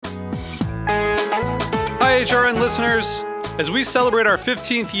HRN listeners. As we celebrate our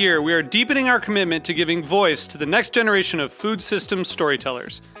 15th year, we are deepening our commitment to giving voice to the next generation of food systems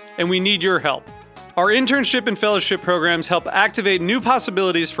storytellers, and we need your help. Our internship and fellowship programs help activate new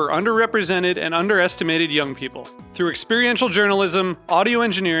possibilities for underrepresented and underestimated young people through experiential journalism, audio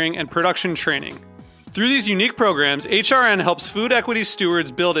engineering, and production training. Through these unique programs, HRN helps food equity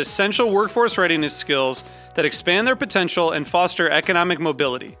stewards build essential workforce readiness skills that expand their potential and foster economic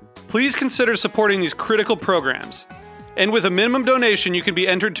mobility. Please consider supporting these critical programs. And with a minimum donation, you can be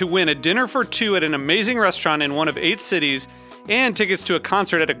entered to win a dinner for two at an amazing restaurant in one of 8 cities and tickets to a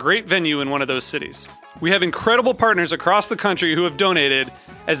concert at a great venue in one of those cities. We have incredible partners across the country who have donated,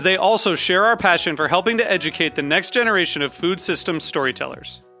 as they also share our passion for helping to educate the next generation of food systems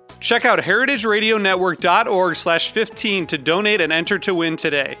storytellers. Check out heritageradionetwork.org/15 to donate and enter to win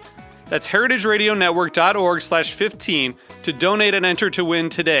today. That's heritageradionetwork.org/15 to donate and enter to win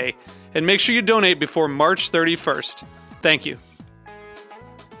today. And make sure you donate before March 31st. Thank you.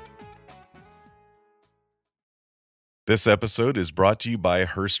 This episode is brought to you by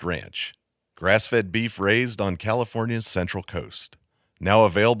Hearst Ranch, grass-fed beef raised on California's Central Coast. Now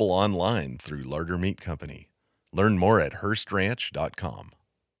available online through Larder Meat Company. Learn more at HearstRanch.com.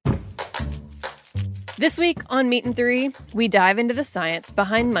 This week on Meat and Three, we dive into the science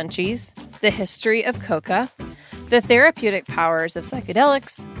behind munchies, the history of coca, the therapeutic powers of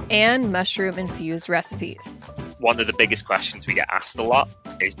psychedelics, and mushroom-infused recipes. One of the biggest questions we get asked a lot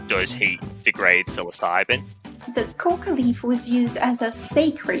is, does heat degrade psilocybin? The coca leaf was used as a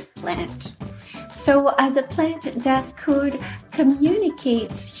sacred plant. So as a plant that could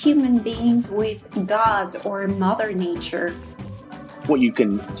communicate human beings with gods or Mother Nature. What you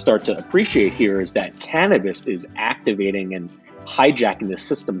can start to appreciate here is that cannabis is activating and hijacking the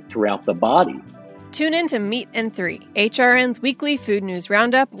system throughout the body. Tune in to Meat and Three, HRN's weekly food news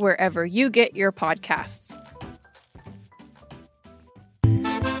roundup, wherever you get your podcasts.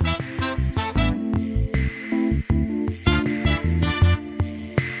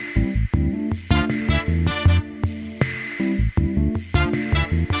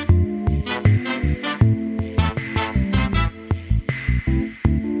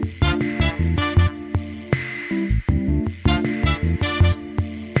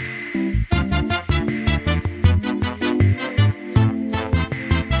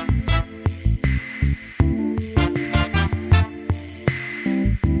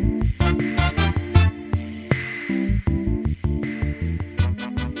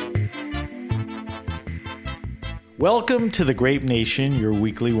 Welcome to the Grape Nation, your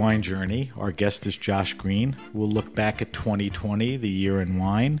weekly wine journey. Our guest is Josh Greene. We'll look back at 2020, the year in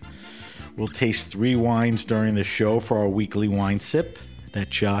wine. We'll taste 3 wines during the show for our weekly wine sip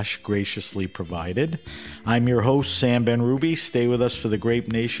that Josh graciously provided. I'm your host, Sam Ben-Ruby. Stay with us for the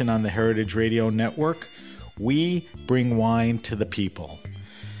Grape Nation on the Heritage Radio Network. We bring wine to the people.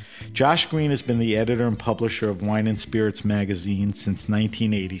 Josh Greene has been the editor and publisher of Wine and Spirits magazine since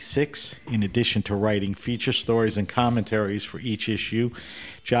 1986. In addition to writing feature stories and commentaries for each issue,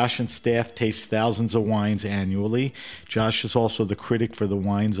 Josh and staff taste thousands of wines annually. Josh is also the critic for the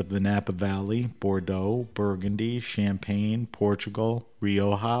wines of the Napa Valley, Bordeaux, Burgundy, Champagne, Portugal,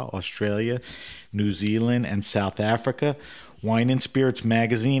 Rioja, Australia, New Zealand, and South Africa. Wine and Spirits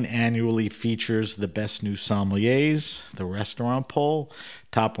magazine annually features the best new sommeliers, the restaurant poll,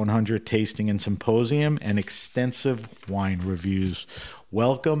 top 100 tasting and symposium, and extensive wine reviews.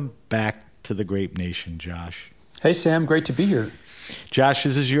 Welcome back to the Grape Nation, Josh. Hey, Sam. Great to be here. Josh,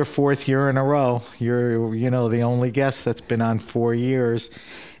 this is your 4th year in a row. You're, the only guest that's been on 4 years.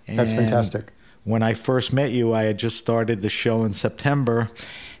 And that's fantastic. When I first met you, I had just started the show in September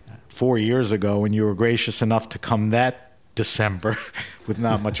 4 years ago, and you were gracious enough to come that December with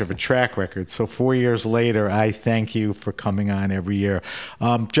not much of a track record. So 4 years later, I thank you for coming on every year.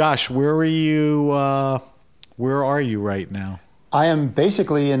 Josh, where are you right now? I am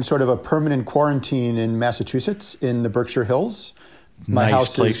basically in sort of a permanent quarantine in Massachusetts in the Berkshire Hills.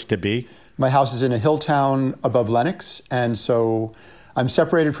 Nice place to be. My house is in a hill town above Lenox, and so I'm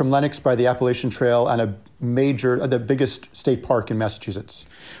separated from Lenox by the Appalachian Trail and the biggest state park in Massachusetts.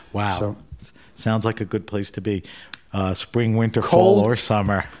 Wow. So, sounds like a good place to be. Spring, winter, fall, or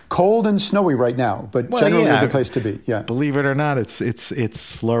summer. Cold and snowy right now, but generally a good place to be. Yeah. Believe it or not,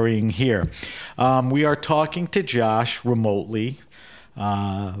 it's flurrying here. We are talking to Josh remotely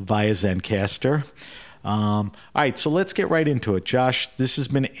via Zencaster. All right, so let's get right into it. Josh, this has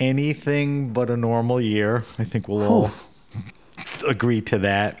been anything but a normal year. I think we'll all agree to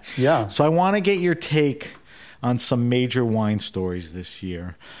that. Yeah. So I want to get your take on some major wine stories this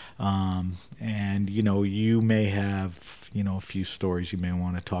year. And, you may have, a few stories you may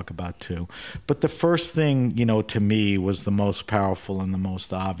want to talk about too. But the first thing, to me was the most powerful and the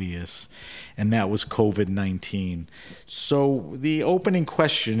most obvious, and that was COVID-19. So the opening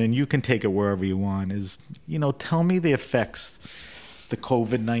question, and you can take it wherever you want, is, tell me the effects the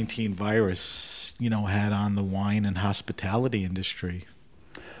COVID-19 virus, had on the wine and hospitality industry.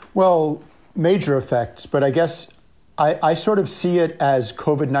 Well, major effects, but I guess I sort of see it as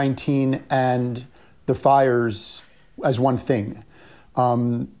COVID-19 and the fires as one thing.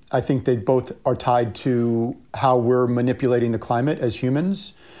 I think they both are tied to how we're manipulating the climate as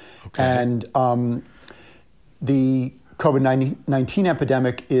humans. Okay. And the COVID-19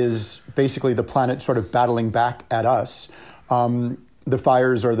 epidemic is basically the planet sort of battling back at us. The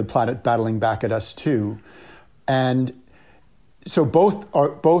fires are the planet battling back at us too. And so both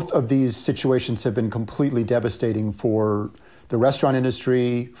of these situations have been completely devastating for the restaurant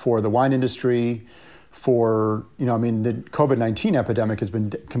industry, for the wine industry, for, the COVID-19 epidemic has been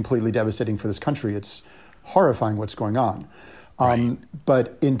completely devastating for this country. It's horrifying what's going on. Right.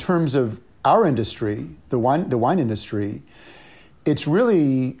 But in terms of our industry, the wine industry, it's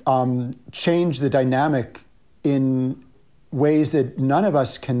really changed the dynamic in ways that none of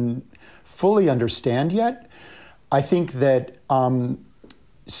us can fully understand yet. I think that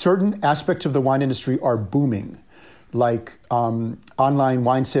certain aspects of the wine industry are booming, like online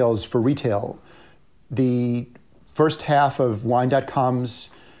wine sales for retail. The first half of Wine.com's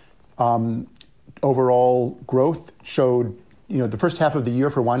overall growth showed, the first half of the year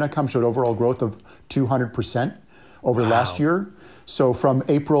for Wine.com showed overall growth of 200% over last year. So from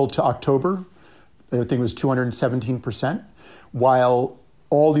April to October, I think it was 217%, while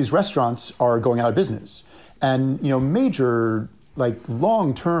all these restaurants are going out of business. And, major,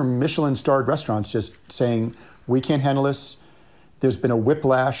 long-term Michelin-starred restaurants just saying, we can't handle this. There's been a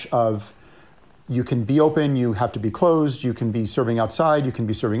whiplash of, you can be open, you have to be closed, you can be serving outside, you can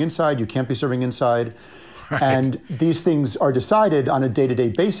be serving inside, you can't be serving inside. Right. And these things are decided on a day-to-day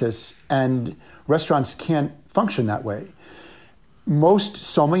basis, and restaurants can't function that way. Most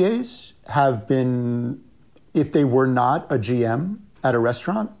sommeliers have been, if they were not a GM at a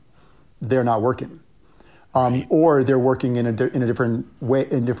restaurant, they're not working. Right. Or they're working in a different way,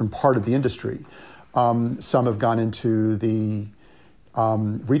 in a different part of the industry. Some have gone into the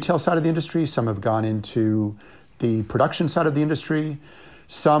retail side of the industry. Some have gone into the production side of the industry.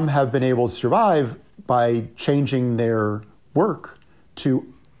 Some have been able to survive by changing their work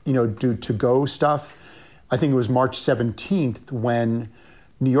to, do to-go stuff. I think it was March 17th when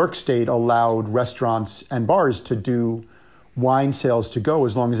New York State allowed restaurants and bars to do wine sales to go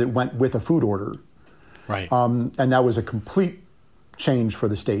as long as it went with a food order. Right. And that was a complete change for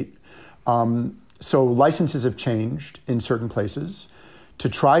the state. So licenses have changed in certain places to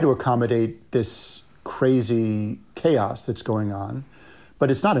try to accommodate this crazy chaos that's going on,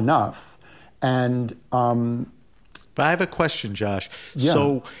 but it's not enough. And but I have a question, Josh. Yeah.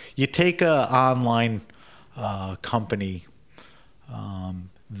 So you take an online company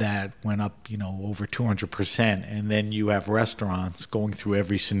that went up, over 200%, and then you have restaurants going through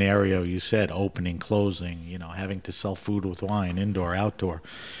every scenario you said, opening, closing, having to sell food with wine, indoor, outdoor.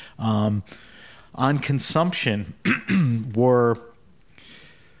 On consumption,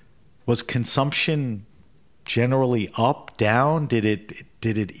 was consumption generally up, down? Did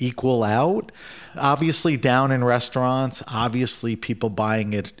it equal out? Obviously down in restaurants, obviously people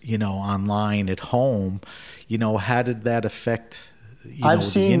buying it, online at home. How did that affect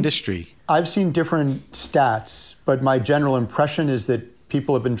the industry? I've seen different stats, but my general impression is that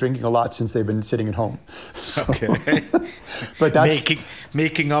people have been drinking a lot since they've been sitting at home. So, okay. But that's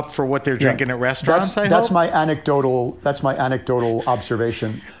making up for what they're drinking at restaurants. That's my anecdotal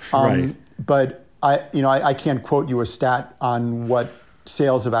observation. Right. But I can't quote you a stat on what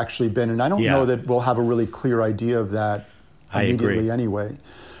sales have actually been, and I don't know that we'll have a really clear idea of that immediately anyway.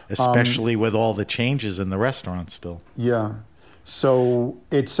 Especially with all the changes in the restaurants still. Yeah. So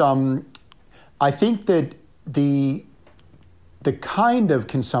it's I think that the kind of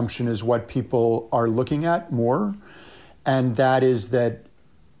consumption is what people are looking at more, and that is that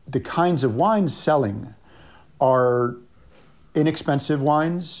the kinds of wines selling are inexpensive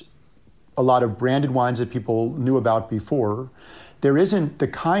wines, a lot of branded wines that people knew about before. There isn't the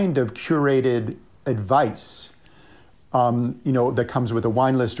kind of curated advice, that comes with a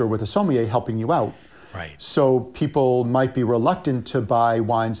wine list or with a sommelier helping you out. Right. So people might be reluctant to buy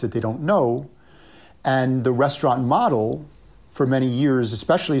wines that they don't know, and the restaurant model for many years,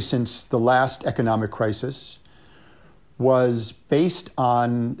 especially since the last economic crisis, was based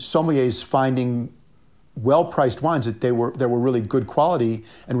on sommeliers finding well-priced wines that were really good quality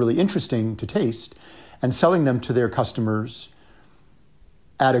and really interesting to taste, and selling them to their customers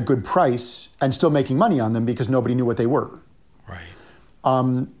at a good price and still making money on them because nobody knew what they were. Right.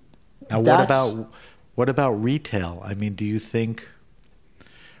 Now, what about retail? I mean, do you think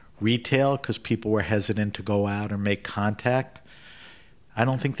retail, because people were hesitant to go out or make contact, I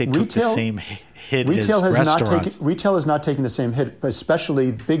don't think they took the same hit as restaurants. Retail is not taking the same hit,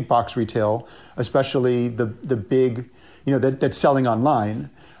 especially big box retail, especially the big, that's selling online,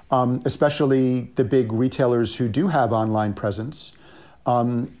 especially the big retailers who do have online presence,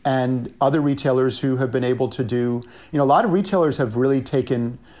 and other retailers who have been able to do, a lot of retailers have really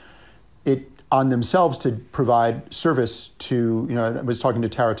taken it on themselves to provide service to, I was talking to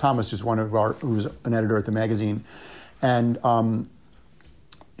Tara Thomas, who's an editor at the magazine, and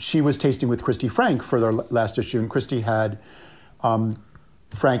she was tasting with Christy Frank for their last issue, and Christy had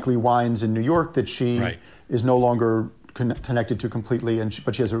Frankly wines in New York that she is no longer connected to completely,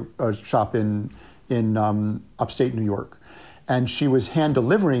 but she has a shop in upstate New York. And she was hand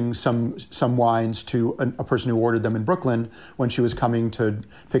delivering some wines to a person who ordered them in Brooklyn when she was coming to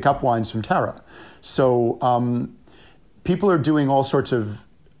pick up wines from Tara. So people are doing all sorts of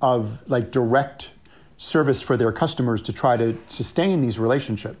like direct service for their customers to try to sustain these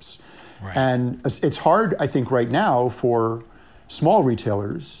relationships. Right. And it's hard, I think, right now for small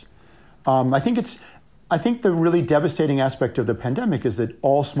retailers. I think the really devastating aspect of the pandemic is that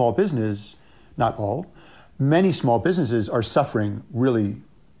all small business, not all, many small businesses are suffering really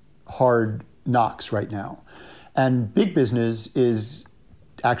hard knocks right now. And big business is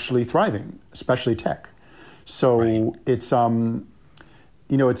actually thriving, especially tech. So it's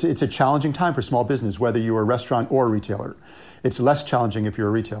a challenging time for small business, whether you're a restaurant or a retailer. It's less challenging if you're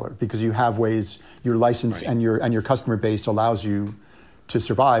a retailer because you have ways, your license and your customer base allows you to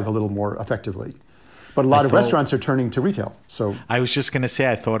survive a little more effectively. But a lot of restaurants are turning to retail. So I was just going to say,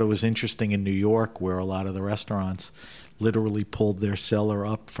 I thought it was interesting in New York where a lot of the restaurants literally pulled their cellar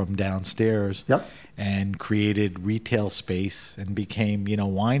up from downstairs and created retail space and became,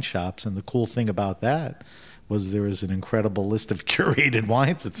 wine shops. And the cool thing about that was there was an incredible list of curated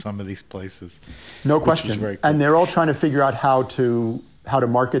wines at some of these places. No question. Very cool. And they're all trying to figure out how to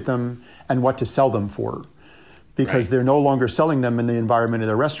market them and what to sell them for. Because they're no longer selling them in the environment of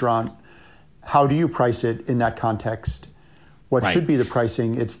the restaurant. How do you price it in that context? What should be the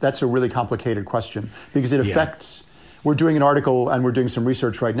pricing? That's a really complicated question because it affects. We're doing an article and we're doing some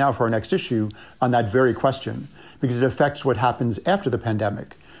research right now for our next issue on that very question because it affects what happens after the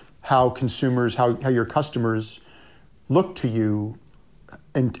pandemic. How consumers, how your customers look to you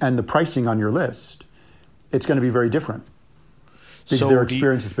and the pricing on your list, it's going to be very different because their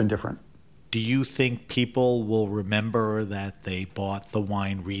experience has been different. Do you think people will remember that they bought the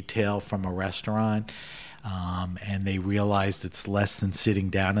wine retail from a restaurant and they realized it's less than sitting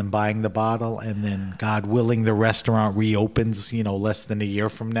down and buying the bottle, and then, God willing, the restaurant reopens, less than a year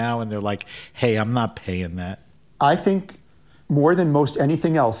from now, and they're like, hey, I'm not paying that? I think more than most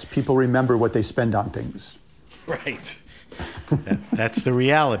anything else, people remember what they spend on things. Right. That's the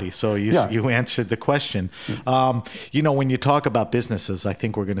reality. So you answered the question. When you talk about businesses, I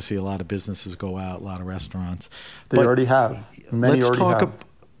think we're going to see a lot of businesses go out, a lot of restaurants. They already have. Many already have.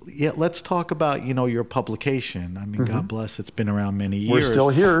 Let's talk about, your publication. I mean, God bless, it's been around many years. We're still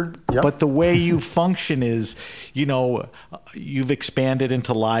here. Yep. But the way you function is, you've expanded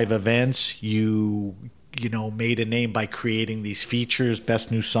into live events. You made a name by creating these features,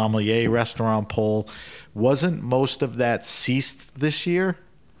 Best New Sommelier, Restaurant Poll. Wasn't most of that ceased this year?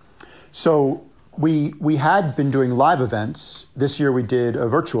 So we had been doing live events. This year we did a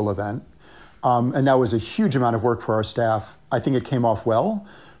virtual event, and that was a huge amount of work for our staff. I think it came off well,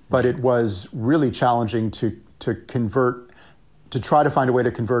 but it was really challenging to try to find a way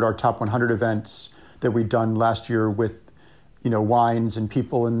to convert our top 100 events that we'd done last year with, wines and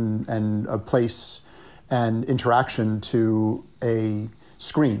people and a place and interaction to a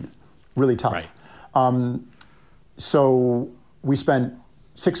screen. Really tough. Right. So we spent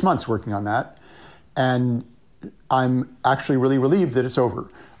 6 months working on that, and I'm actually really relieved that it's over.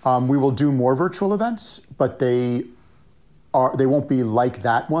 We will do more virtual events, but they won't be like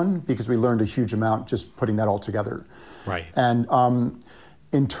that one because we learned a huge amount just putting that all together. Right. And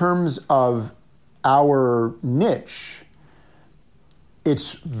in terms of our niche,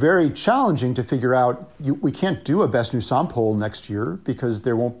 it's very challenging to figure out. We can't do a Best New Somm poll next year because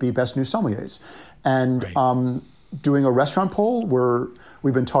there won't be Best New Sommeliers. And doing a restaurant poll,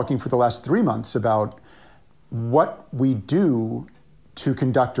 we've been talking for the last 3 months about what we do to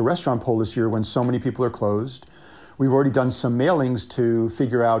conduct a restaurant poll this year when so many people are closed. We've already done some mailings to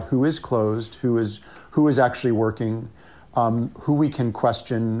figure out who is closed, who is actually working, who we can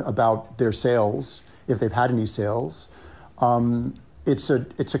question about their sales if they've had any sales. It's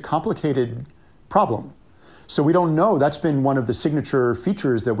a complicated problem. So we don't know. That's been one of the signature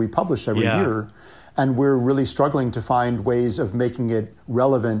features that we publish every year. And we're really struggling to find ways of making it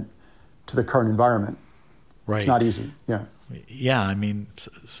relevant to the current environment. Right. It's not easy. Yeah. Yeah. I mean,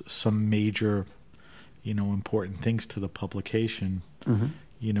 some major, important things to the publication,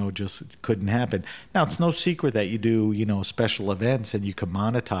 just couldn't happen. Now, it's no secret that you do, special events and you can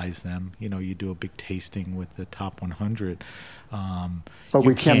monetize them. You do a big tasting with the top 100. But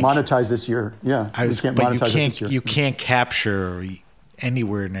we can't monetize this year. Yeah. We can't monetize it this year. You can't capture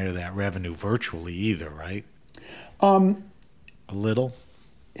anywhere near that revenue virtually either, right? A little?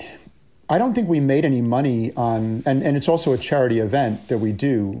 I don't think we made any money on, and it's also a charity event that we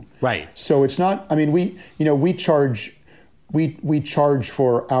do. Right. So it's not, I mean, we charge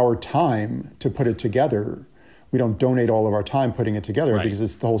for our time to put it together. We don't donate all of our time putting it together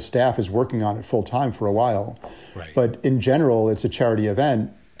because the whole staff is working on it full time for a while. Right. But in general, it's a charity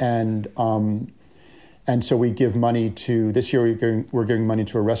event, and so we give money to, this year we're giving money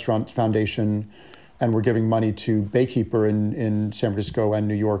to a restaurant foundation, and we're giving money to Baykeeper in San Francisco and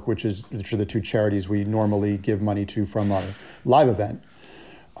New York, which are the two charities we normally give money to from our live event.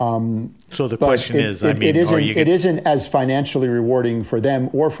 So the question is, it isn't as financially rewarding for them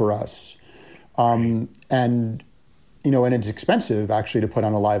or for us. And it's expensive actually to put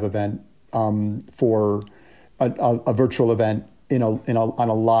on a live event for a virtual event on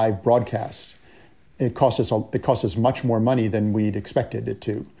a live broadcast. It costs us much more money than we'd expected it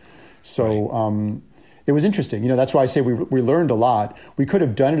to. So it was interesting. That's why I say we learned a lot. We could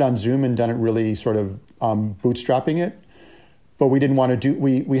have done it on Zoom and done it really sort of bootstrapping it. But we didn't want to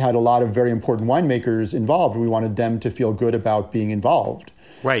we had a lot of very important winemakers involved. We wanted them to feel good about being involved.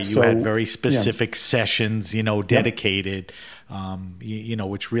 Right. You had very specific sessions, dedicated,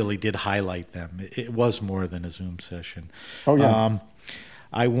 which really did highlight them. It was more than a Zoom session. Oh, yeah.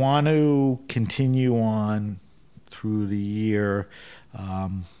 I want to continue on through the year,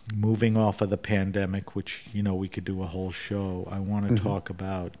 moving off of the pandemic, which, we could do a whole show. I want to talk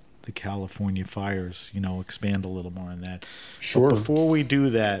about the California fires, expand a little more on that. Sure. But before we do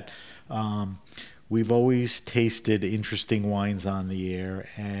that, we've always tasted interesting wines on the air,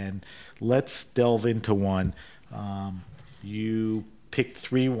 and let's delve into one. You picked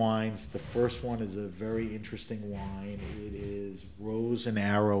 3 wines. The first one is a very interesting wine. It is Rose and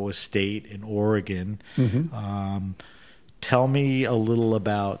Arrow Estate in Oregon. Tell me a little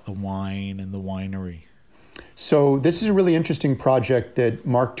about the wine and the winery. So this is a really interesting project that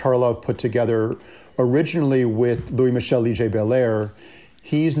Mark Tarlov put together originally with Louis-Michel Ligier-Belair.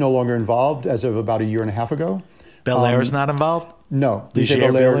 He's no longer involved as of about a year and a half ago. Belair's not involved? No.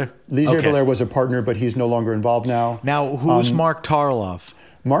 Ligier-Belair was a partner, but he's no longer involved now. Now, who's Mark Tarlov?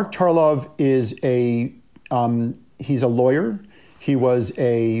 Mark Tarlov is he's a lawyer. He was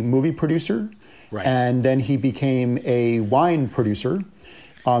a movie producer. Right. And then he became a wine producer.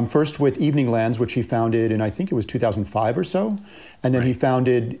 First with Evening Lands, which he founded in, I think it was 2005 or so. And then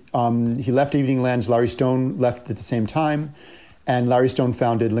he left Evening Lands, Larry Stone left at the same time. And Larry Stone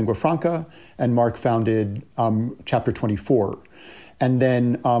founded Lingua Franca, and Mark founded Chapter 24. And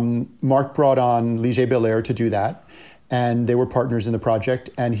then Mark brought on Ligier-Belair to do that. And they were partners in the project.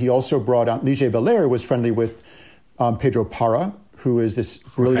 And he also brought on, Ligier-Belair was friendly with Pedro Parra, who is this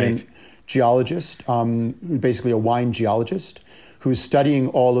brilliant geologist, basically a wine geologist, who's studying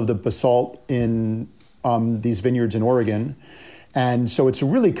all of the basalt in these vineyards in Oregon. And so it's a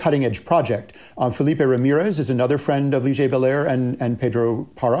really cutting-edge project. Felipe Ramirez is another friend of Ligier-Belair and Pedro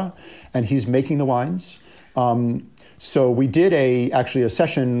Parra, and he's making the wines. So we did actually a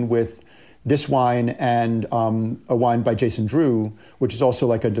session with this wine and a wine by Jason Drew, which is also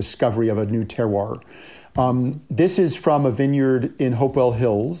like a discovery of a new terroir. This is from a vineyard in Hopewell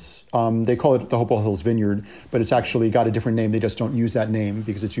Hills. They call it the Hopewell Hills Vineyard, but it's actually got a different name. They just don't use that name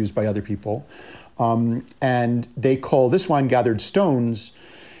because it's used by other people. And they call this wine Gathered Stones.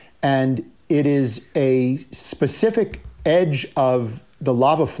 And it is a specific edge of the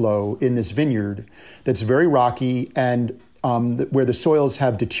lava flow in this vineyard that's very rocky and where the soils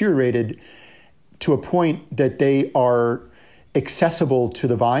have deteriorated to a point that they are accessible to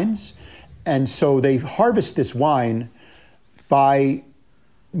the vines. And so they harvest this wine by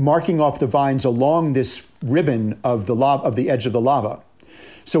marking off the vines along this ribbon of the edge of the lava.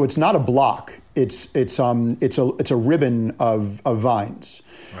 So it's not a block; it's a ribbon of vines.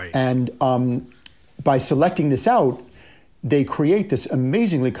 Right. And by selecting this out, they create this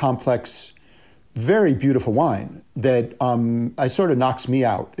amazingly complex, very beautiful wine that sort of knocks me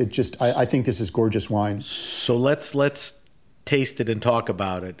out. I think this is gorgeous wine. So let's taste it and talk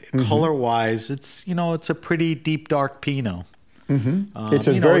about it. Color-wise, it's a pretty deep dark Pinot. It's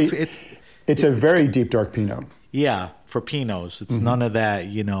a very deep dark Pinot. Yeah, for Pinots. It's none of that,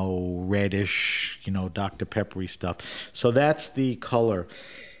 reddish, Dr. Peppery stuff. So that's the color.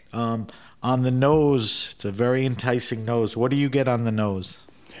 On the nose, it's a very enticing nose. What do you get on the nose?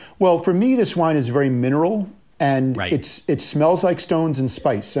 Well, for me, this wine is very mineral, and Right. it smells like stones and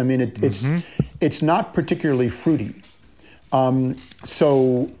spice. I mean, it's not particularly fruity.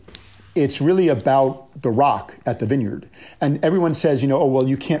 So it's really about the rock at the vineyard. And everyone says, oh, well,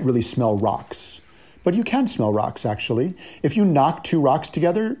 you can't really smell rocks. But you can smell rocks, actually. If you knock two rocks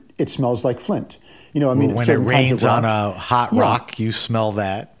together, it smells like flint. When it certain kinds rains of on rocks. a hot rock, you smell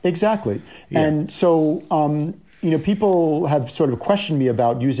that. Exactly. Yeah. And so, people have sort of questioned me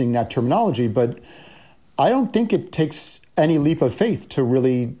about using that terminology, but I don't think it takes any leap of faith to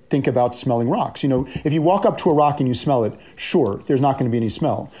really think about smelling rocks. If you walk up to a rock and you smell it, sure, there's not going to be any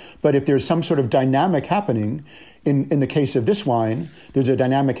smell. But if there's some sort of dynamic happening, in the case of this wine, there's a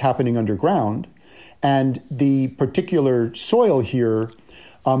dynamic happening underground, and the particular soil here,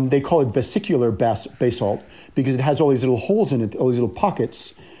 they call it vesicular basalt because it has all these little holes in it, all these little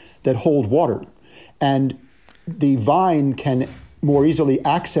pockets that hold water. And the vine can more easily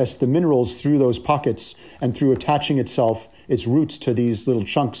access the minerals through those pockets and through attaching its roots to these little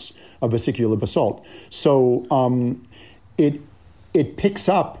chunks of vesicular basalt. So it picks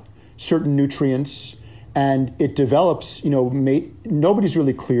up certain nutrients and it develops, nobody's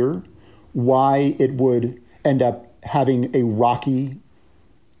really clear why it would end up having a rocky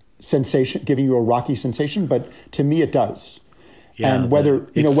sensation, giving you a rocky sensation, but to me it does. Yeah, and whether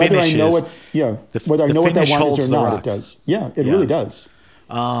I know what that wine is or not, it does. Yeah, it really does.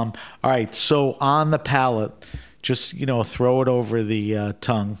 All right, so on the palate, just throw it over the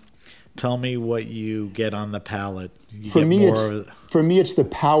tongue. Tell me what you get on the palate. For me, it's the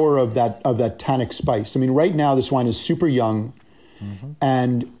power of that tannic spice. I mean, right now this wine is super young,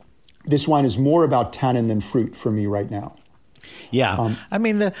 and this wine is more about tannin than fruit for me right now. Yeah,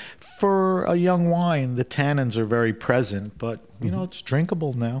 for a young wine, the tannins are very present, but it's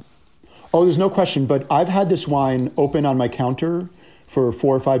drinkable now. Oh, there's no question. But I've had this wine open on my counter for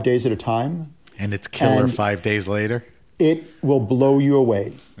 4 or 5 days at a time, and it's killer 5 days later. It will blow you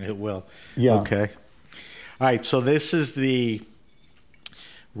away. It will. Yeah. Okay. All right. So this is the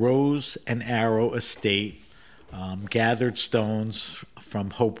Rose and Arrow Estate, gathered stones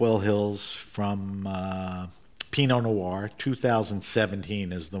from Hopewell Hills from Pinot Noir.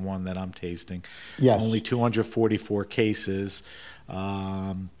 2017 is the one that I'm tasting. Yes. Only 244 cases.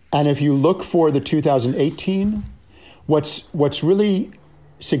 And if you look for the 2018, what's really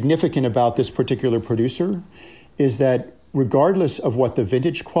significant about this particular producer is that regardless of what the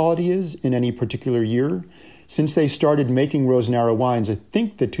vintage quality is in any particular year, since they started making Rose and Arrow wines, I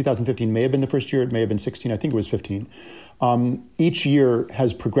think that 2015 may have been the first year, it may have been 16, I think it was 15, each year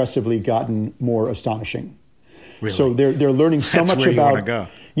has progressively gotten more astonishing. Really? So they're learning so much about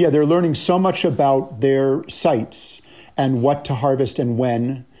they're learning so much about their sites and what to harvest and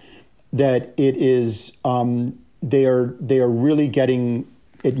when, that it is they are really getting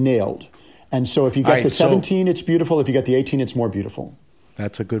it nailed. And so if you get the 17, it's beautiful. If you get the 18, it's more beautiful.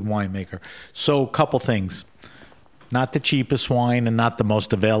 That's a good winemaker. So a couple things. Not the cheapest wine and not the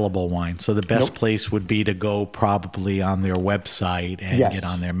most available wine. So the best place would be to go probably on their website and get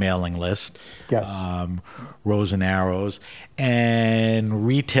on their mailing list. Yes. Rose and Arrows. And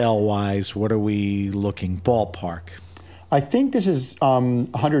retail-wise, what are we looking ballpark? I think this is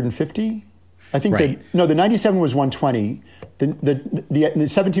 150. I think the 97 was 120. The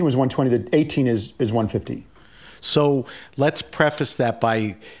 17 was 120. The 18 is 150. So let's preface that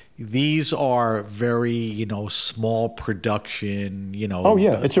by these are very, small production, Oh,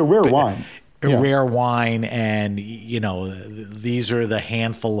 yeah. It's a rare wine. Rare wine. And, these are the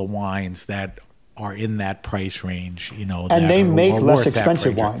handful of wines that are in that price range, And they make less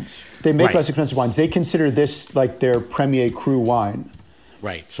expensive wines. They make less expensive wines. They consider this like their Premier Cru wine.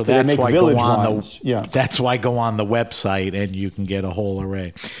 Right, so that's why that's why go on the website and you can get a whole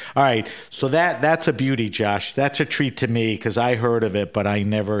array. All right, so that's a beauty, Josh. That's a treat to me because I heard of it, but I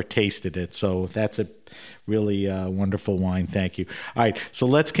never tasted it. So that's a really wonderful wine. Thank you. All right, so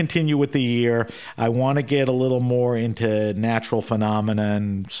let's continue with the year. I want to get a little more into natural phenomena,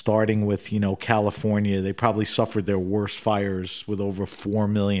 and starting with California. They probably suffered their worst fires with over 4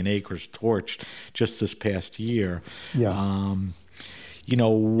 million acres torched just this past year. Yeah. It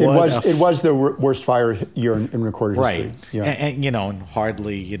was the worst fire year in recorded history. Right. Yeah. And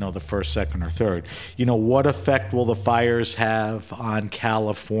hardly, the first, second, or third. What effect will the fires have on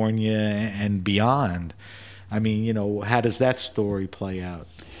California and beyond? I mean, how does that story play out?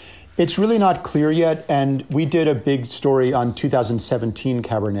 It's really not clear yet, and we did a big story on 2017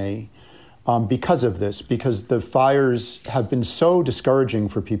 Cabernet because of this, because the fires have been so discouraging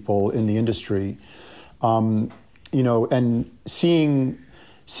for people in the industry. And seeing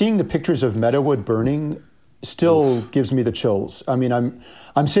the pictures of meadowwood burning still gives me the chills. I mean,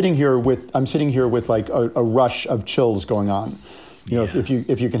 I'm sitting here with like a rush of chills going on. If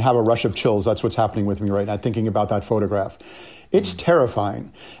you can have a rush of chills, that's what's happening with me right now, thinking about that photograph. It's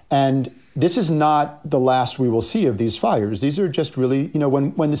terrifying. And this is not the last we will see of these fires. These are just really,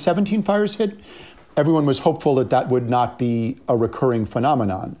 when the 17 fires hit, everyone was hopeful that would not be a recurring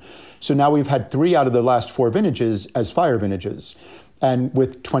phenomenon. So now we've had 3 out of the last 4 vintages as fire vintages, and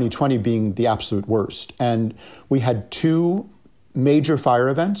with 2020 being the absolute worst. And we had 2 major fire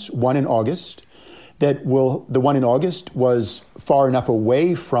events, one in August, the one in August was far enough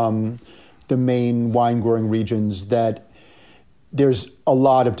away from the main wine growing regions that there's a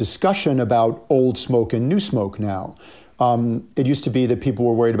lot of discussion about old smoke and new smoke now. It used to be that people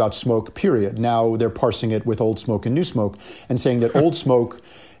were worried about smoke, period. Now they're parsing it with old smoke and new smoke and saying that old smoke,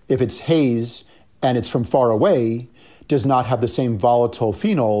 if it's haze and it's from far away, does not have the same volatile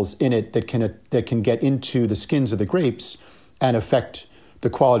phenols in it that can get into the skins of the grapes and affect the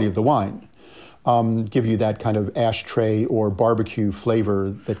quality of the wine. Give you that kind of ashtray or barbecue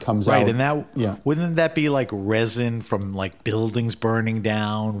flavor that comes out. Right, and wouldn't that be like resin from like buildings burning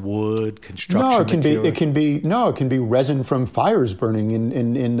down, wood, construction? No, it materials? can be resin from fires burning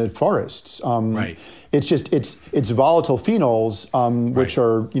in the forests. Right. It's volatile phenols, which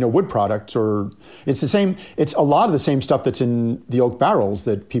are wood products, or it's the same. It's a lot of the same stuff that's in the oak barrels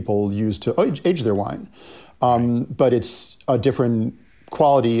that people use to age their wine, but it's a different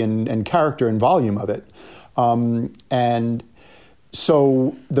quality and character and volume of it. And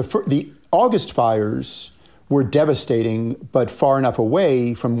so the August fires were devastating, but far enough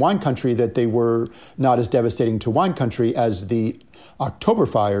away from wine country that they were not as devastating to wine country as the October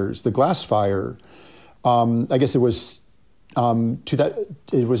fires, the glass fire. I guess it was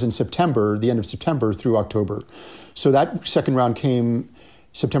it was in September, the end of September through October. So that second round came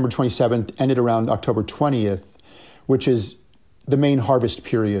September 27th, ended around October 20th, which is the main harvest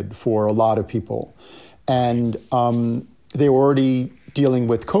period for a lot of people. And they were already dealing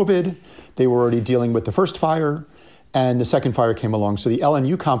with COVID. They were already dealing with the first fire, and the second fire came along. So the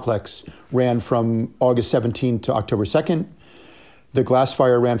LNU complex ran from August 17th to October 2nd. The glass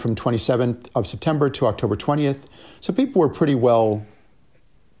fire ran from 27th of September to October 20th. So people were pretty well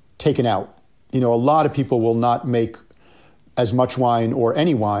taken out. A lot of people will not make as much wine or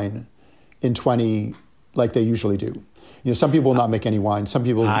any wine in 20 like they usually do. Some people will not make any wine. Some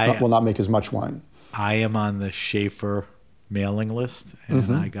people will not make as much wine. I am on the Schaefer mailing list,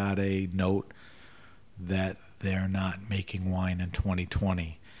 and I got a note that they're not making wine in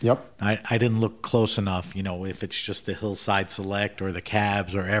 2020. Yep. I didn't look close enough, if it's just the Hillside Select or the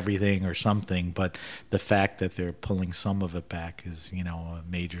Cabs or everything or something, but the fact that they're pulling some of it back is, a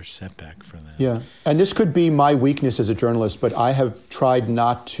major setback for them. Yeah, and this could be my weakness as a journalist, but I have tried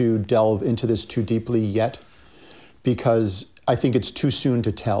not to delve into this too deeply yet, because I think it's too soon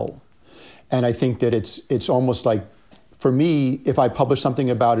to tell. And I think that it's almost like, for me, if I publish something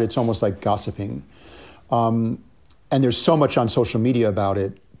about it, it's almost like gossiping. And there's so much on social media about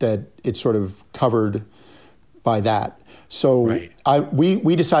it that it's sort of covered by that. So right.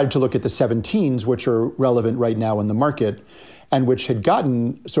 we decided to look at the 17s, which are relevant right now in the market, and which had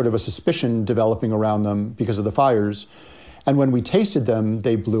gotten sort of a suspicion developing around them because of the fires. And when we tasted them,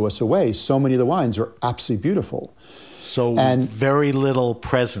 they blew us away. So many of the wines are absolutely beautiful. So very little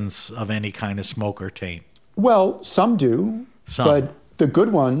presence of any kind of smoke or taint. Well, some do, but the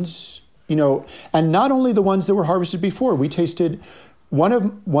good ones, and not only the ones that were harvested before. We tasted one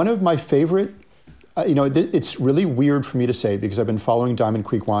of my favorite. It's really weird for me to say because I've been following Diamond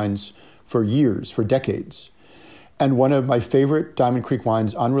Creek wines for years, for decades. And one of my favorite Diamond Creek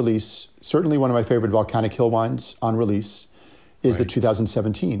wines on release, certainly one of my favorite Volcanic Hill wines on release, is the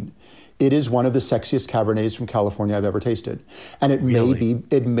 2017. It is one of the sexiest Cabernets from California I've ever tasted. And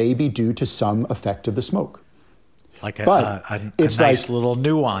it may be due to some effect of the smoke. Like a nice little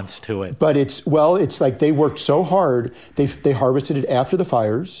nuance to it. But it's like they worked so hard. They harvested it after the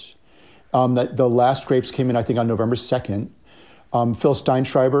fires. The last grapes came in, I think, on November 2nd. Phil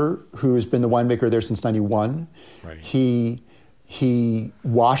Steinschreiber, who's been the winemaker there since 91, right. He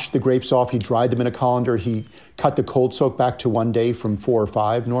washed the grapes off. He dried them in a colander. He cut the cold soak back to 1 day from 4 or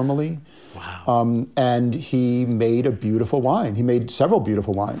 5 normally. Wow. And he made a beautiful wine. He made several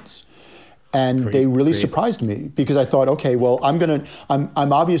beautiful wines. And they really surprised me because I thought, okay, well, I'm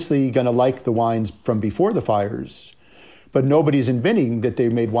obviously gonna like the wines from before the fires, but nobody's admitting that they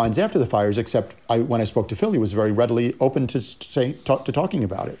made wines after the fires, except when I spoke to Phil, he was very readily open to talking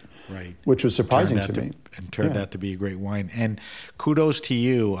about it. Right. Which was surprising to me. And turned out to be a great wine. And kudos to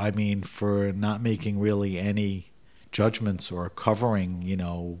you, I mean, for not making really any judgments or covering,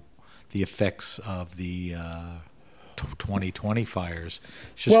 the effects of the 2020 fires.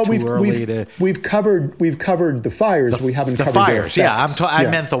 It's just we've covered the fires. We haven't covered fires. Their effects. I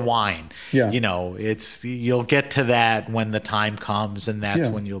meant the wine. Yeah. You'll get to that when the time comes, and that's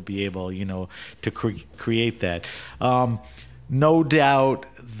when you'll be able, to create that. No doubt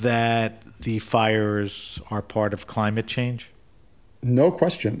that the fires are part of climate change. No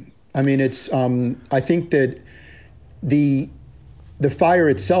question. I mean, it's. I think that the fire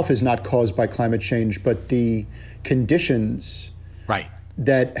itself is not caused by climate change, but the conditions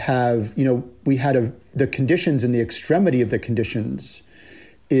that have, we had the conditions and the extremity of the conditions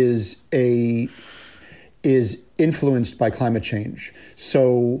is influenced by climate change.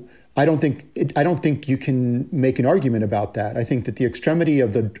 So I don't think you can make an argument about that. I think that the extremity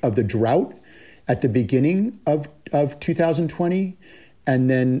of the drought at the beginning of 2020, and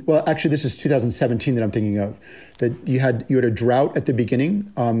then, well, actually, this is 2017 that I'm thinking of. That you had a drought at the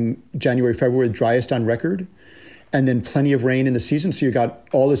beginning, January, February, the driest on record, and then plenty of rain in the season. So you got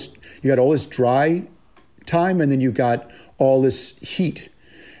all this dry time, and then you got all this heat,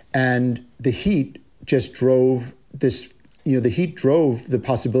 and the heat just drove this. The heat drove the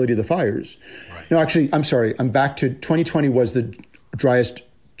possibility of the fires. Right. No, actually, I'm sorry. I'm back to 2020 was the driest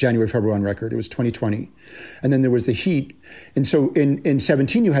January, February on record. It was 2020. And then there was the heat. And so in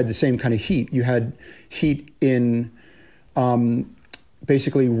 17, you had the same kind of heat. You had heat in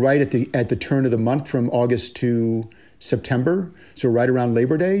basically right at the turn of the month from August to September. So right around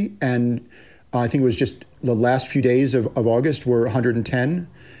Labor Day. And I think it was just the last few days of August were 110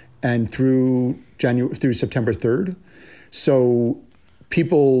 and through September 3rd. So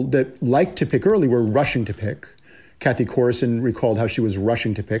people that like to pick early were rushing to pick. Kathy Corison recalled how she was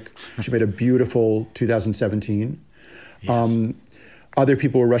rushing to pick. She made a beautiful 2017. Yes. Other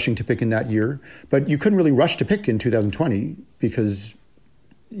people were rushing to pick in that year. But you couldn't really rush to pick in 2020 because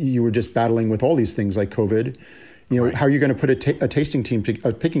you were just battling with all these things like COVID. How are you going to put a tasting team,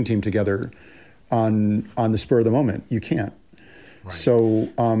 a picking team together on the spur of the moment? You can't. Right. So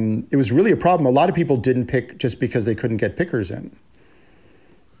it was really a problem. A lot of people didn't pick just because they couldn't get pickers in.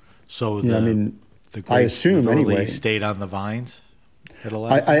 So the I assume anyway stayed on the vines.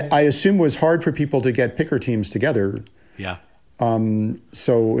 I assume it was hard for people to get picker teams together. Yeah.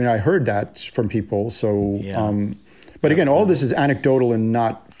 So I heard that from people. So, but again, all this is anecdotal and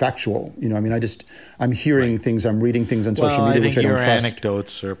not factual. I'm hearing things, I'm reading things on social media, which I don't trust. Your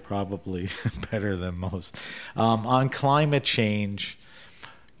anecdotes are probably better than most. On climate change,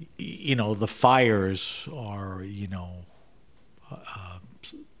 the fires are,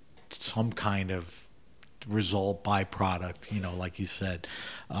 some kind of result, byproduct, like you said.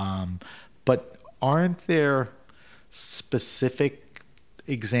 But aren't there specific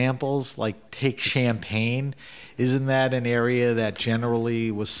examples, like take Champagne? Isn't that an area that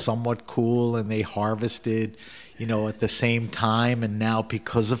generally was somewhat cool and they harvested, at the same time, and now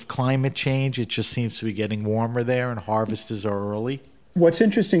because of climate change, it just seems to be getting warmer there and harvests are early? What's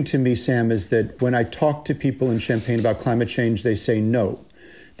interesting to me, Sam, is that when I talk to people in Champagne about climate change, they say, no,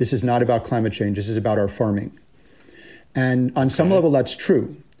 this is not about climate change. This is about our farming. And on some level, that's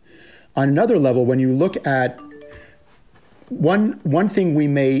true. On another level, when you look at one thing we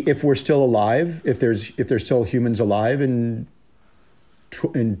may, if we're still alive, if there's still humans alive in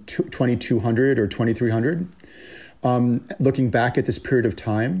 2200 or 2300, looking back at this period of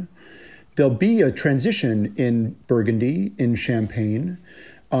time, there'll be a transition in Burgundy, in Champagne,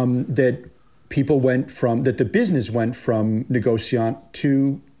 that the business went from negociant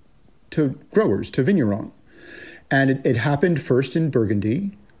to growers, to vigneron. And it happened first in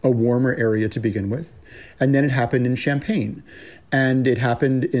Burgundy, a warmer area to begin with, and then it happened in Champagne. And it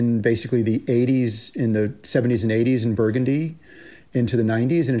happened in basically the 80s, in the 70s and 80s in Burgundy, into the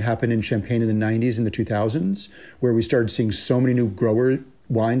 90s, and it happened in Champagne in the 90s and the 2000s, where we started seeing so many new grower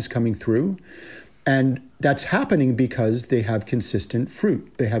wines coming through. And that's happening because they have consistent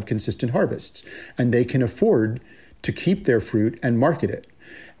fruit. They have consistent harvests, and they can afford to keep their fruit and market it.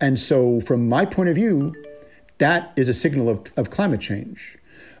 And so from my point of view, that is a signal of climate change.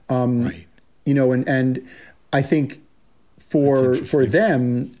 Right. And I think for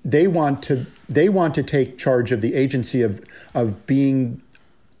them, they want to take charge of the agency of being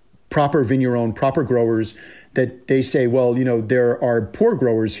proper vigneron, proper growers, that they say, well, there are poor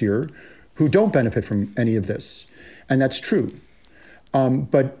growers here who don't benefit from any of this. And that's true.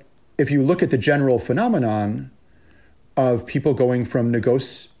 But if you look at the general phenomenon of people going from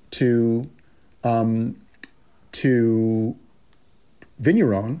negos to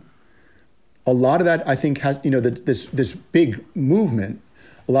vigneron, a lot of that, I think, has, this big movement,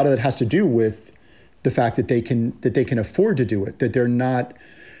 a lot of that has to do with the fact that they can afford to do it, that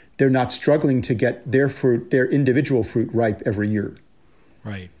they're not struggling to get their fruit, their individual fruit, ripe every year.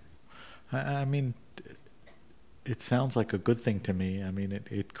 Right. I mean, it sounds like a good thing to me. I mean,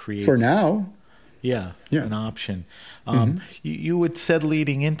 it creates... For now. Yeah, an option. You had said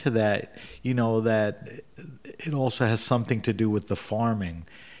leading into that, that it also has something to do with the farming.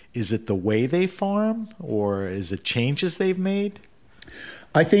 Is it the way they farm, or is it changes they've made?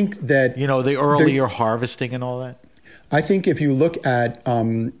 I think that... the earlier harvesting and all that? I think if you look at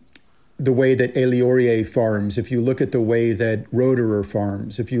the way that Eliorier farms, if you look at the way that Roederer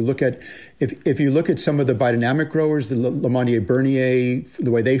farms, if you look at some of the biodynamic growers, the Lamonnier-Bernier,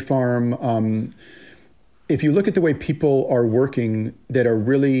 the way they farm, if you look at the way people are working that are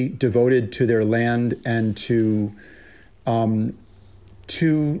really devoted to their land and to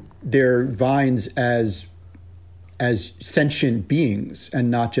their vines as sentient beings and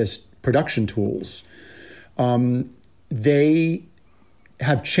not just production tools, they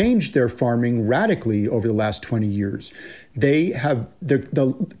have changed their farming radically over the last 20 years. They have the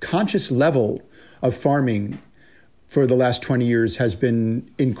conscious level of farming for the last 20 years has been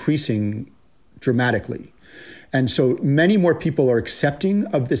increasing dramatically. And so many more people are accepting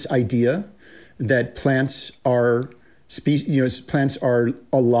of this idea that plants are a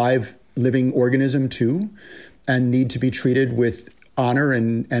live living organism too, and need to be treated with honor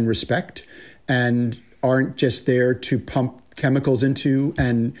and respect, and aren't just there to pump chemicals into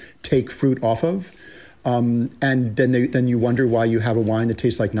and take fruit off of, and then you wonder why you have a wine that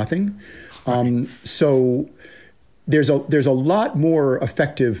tastes like nothing. So there's a lot more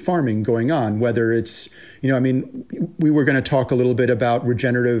effective farming going on. Whether it's we were going to talk a little bit about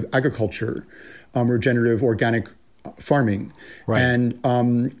regenerative agriculture, regenerative organic farming, right.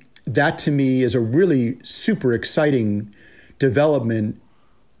 And that to me is a really super exciting development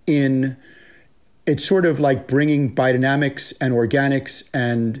in. It's sort of like bringing biodynamics and organics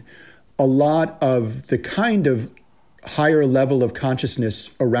and a lot of the kind of higher level of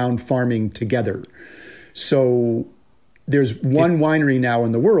consciousness around farming together. So there's one winery now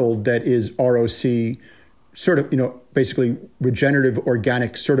in the world that is ROC basically regenerative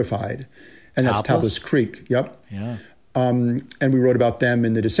organic certified, and that's Tablas Creek. Yep. Yeah. And we wrote about them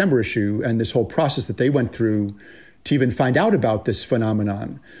in the December issue and this whole process that they went through to even find out about this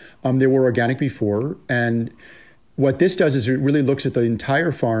phenomenon. They were organic before, and what this does is it really looks at the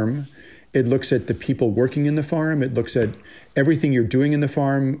entire farm. It looks at the people working in the farm. It looks at everything you're doing in the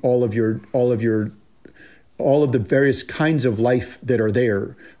farm, all of the various kinds of life that are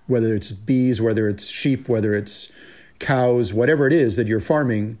there, whether it's bees, whether it's sheep, whether it's cows, whatever it is that you're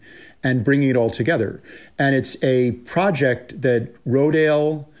farming, and bringing it all together. And it's a project that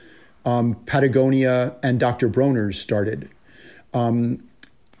Rodale, Patagonia, and Dr. Broners started.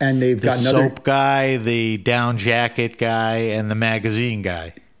 And they've got another soap guy, the down jacket guy, and the magazine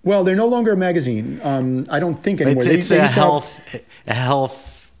guy. Well, they're no longer a magazine. I don't think anymore. It's a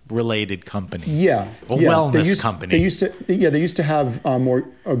health related company. Yeah, wellness company. They used to have more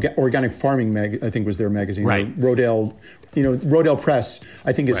organic farming I think was their magazine. Right. Rodale, Rodale Press.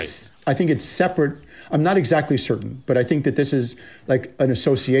 I think it's separate. I'm not exactly certain, but I think that this is like an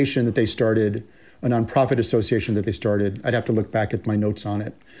association that they started, a nonprofit association that they started. I'd have to look back at my notes on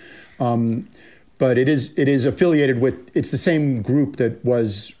it. But it is affiliated with, it's the same group that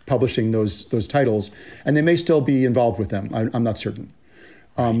was publishing those titles, and they may still be involved with them. I'm not certain.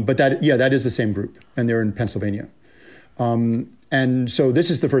 But that is the same group, and they're in Pennsylvania. And so this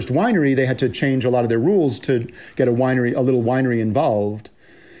is the first winery. They had to change a lot of their rules to get a little winery involved.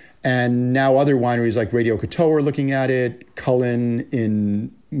 And now other wineries like Radio Coteau are looking at it, Cullen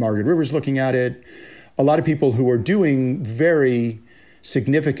in Margaret River's looking at it. A lot of people who are doing very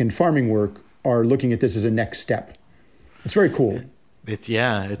significant farming work are looking at this as a next step. It's very cool. It's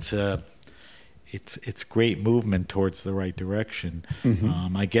great movement towards the right direction.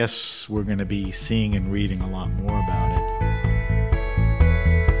 Mm-hmm. I guess we're going to be seeing and reading a lot more about it.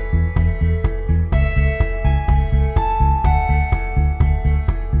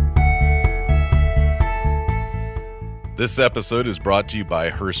 This episode is brought to you by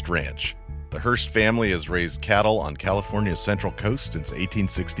Hearst Ranch. The Hearst family has raised cattle on California's Central Coast since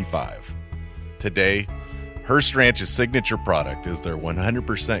 1865. Today, Hearst Ranch's signature product is their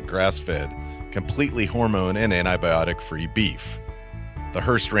 100% grass-fed, completely hormone and antibiotic-free beef. The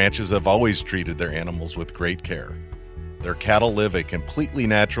Hearst ranches have always treated their animals with great care. Their cattle live a completely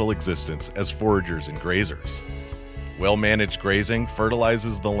natural existence as foragers and grazers. Well-managed grazing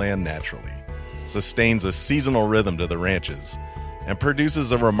fertilizes the land naturally, sustains a seasonal rhythm to the ranches, and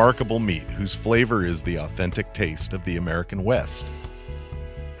produces a remarkable meat whose flavor is the authentic taste of the American West.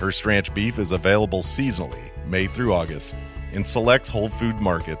 Hearst Ranch beef is available seasonally, May through August, in select Whole Food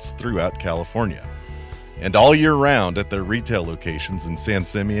markets throughout California, and all year round at their retail locations in San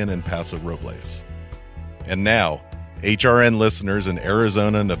Simeon and Paso Robles. And now, HRN listeners in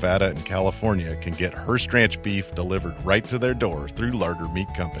Arizona, Nevada, and California can get Hearst Ranch beef delivered right to their door through Larder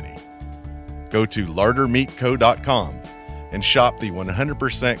Meat Company. Go to lardermeatco.com and shop the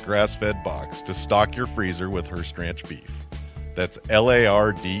 100% grass-fed box to stock your freezer with Hearst Ranch beef. That's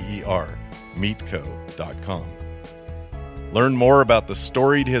LARDER, meatco.com. Learn more about the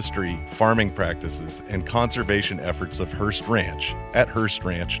storied history, farming practices, and conservation efforts of Hearst Ranch at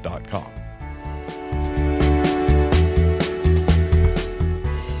HearstRanch.com.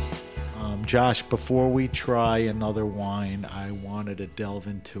 Josh, before we try another wine, I wanted to delve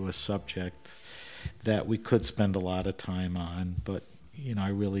into a subject that we could spend a lot of time on, but I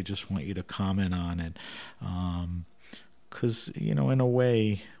really just want you to comment on it, because in a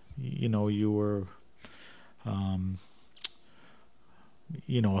way, you were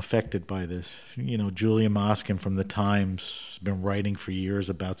affected by this. Julia Moskin from the Times has been writing for years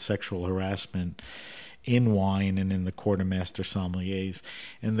about sexual harassment in wine and in the Court of Master Sommeliers.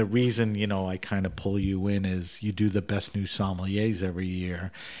 And the reason, I kind of pull you in is you do the best new sommeliers every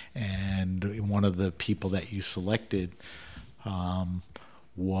year. And one of the people that you selected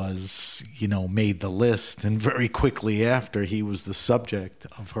was, made the list. And very quickly after, he was the subject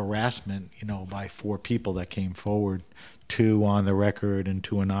of harassment, by 4 people that came forward, 2 on the record and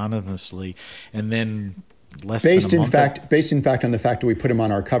 2 anonymously. And then based in fact on the fact that we put him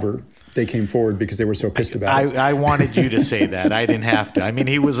on our cover, they came forward because they were so pissed about it. I wanted you to say that. I didn't have to. I mean,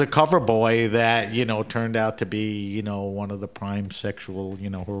 he was a cover boy that, turned out to be, one of the prime sexual,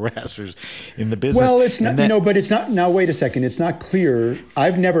 harassers in the business. Well, it's not, but it's not. Now, wait a second. It's not clear.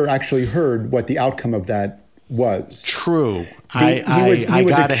 I've never actually heard what the outcome of that was. True. I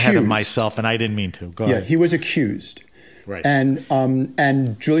got ahead of myself, and I didn't mean to. Go ahead. He was accused. Right.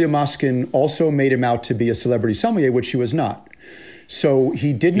 And Julia Moskin also made him out to be a celebrity sommelier, which he was not. So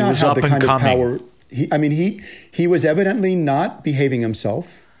he did not have the kind of power. He was evidently not behaving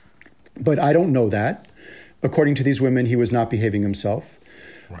himself, but I don't know that. According to these women, he was not behaving himself.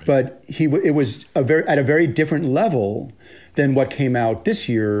 Right. But it was at a very different level than what came out this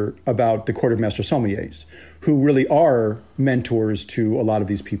year about the Court of Master Sommeliers, who really are mentors to a lot of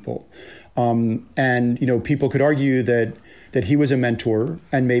these people. And people could argue that he was a mentor,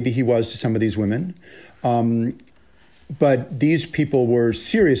 and maybe he was to some of these women. But these people were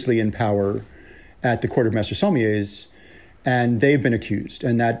seriously in power at the Court of Master Sommeliers, and they've been accused.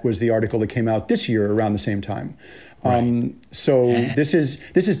 And that was the article that came out this year around the same time. Right. So this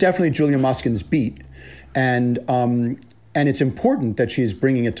is definitely Julia Moskin's beat, and it's important that she's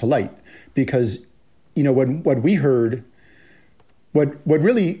bringing it to light, because what we heard, what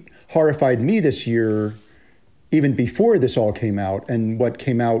really horrified me this year, even before this all came out, and what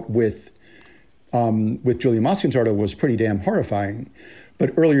came out with Julia Moskin's article was pretty damn horrifying.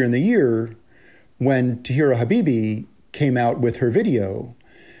 But earlier in the year, when Tahira Habibi came out with her video,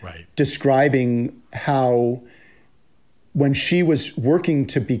 right, describing how when she was working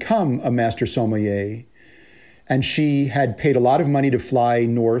to become a master sommelier, and she had paid a lot of money to fly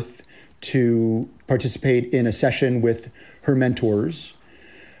north to participate in a session with her mentors,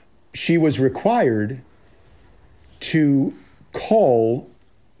 she was required to call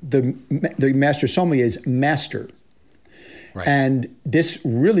the master sommelier's master. Right. And this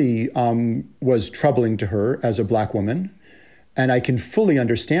really was troubling to her as a Black woman. And I can fully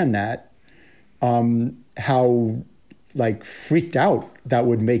understand that, how freaked out that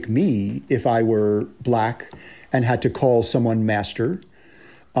would make me if I were Black and had to call someone master.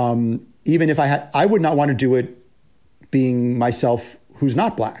 Even if I would not want to do it being myself who's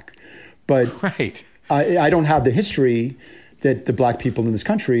not Black. But right. I don't have the history that the Black people in this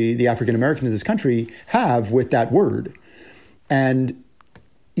country, the African Americans in this country, have with that word. And,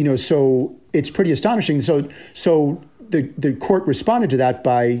 so it's pretty astonishing. So the court responded to that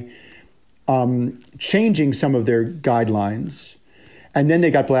by changing some of their guidelines. And then they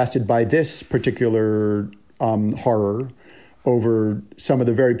got blasted by this particular horror over some of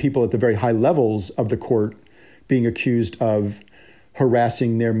the very people at the very high levels of the court being accused of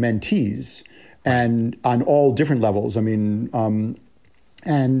harassing their mentees. And on all different levels. I mean,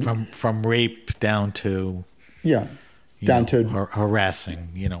 and from rape down to, down to harassing,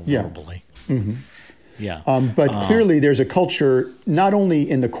 verbally. Mm-hmm. Yeah. But clearly there's a culture, not only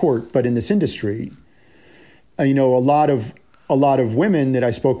in the court, but in this industry. A lot of women that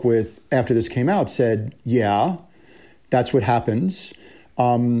I spoke with after this came out said, yeah, that's what happens.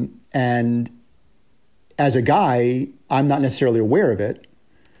 And as a guy, I'm not necessarily aware of it,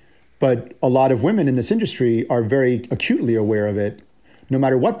 but a lot of women in this industry are very acutely aware of it, no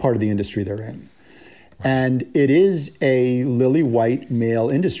matter what part of the industry they're in. Right. And it is a lily white male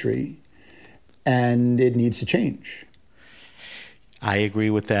industry, and it needs to change. I agree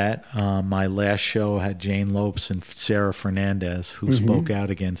with that. My last show had Jane Lopes and Sarah Fernandez, who spoke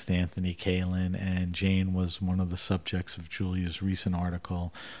out against Anthony Kalin, and Jane was one of the subjects of Julia's recent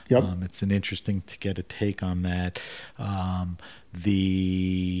article. Yep. It's an interesting to get a take on that.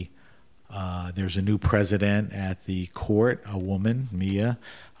 There's a new president at the court, a woman, Mia.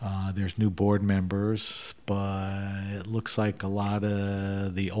 There's new board members, but it looks like a lot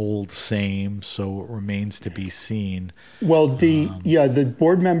of the old same, so it remains to be seen. Well, the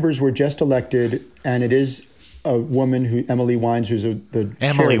board members were just elected, and it is a woman, Emily Wines, who's the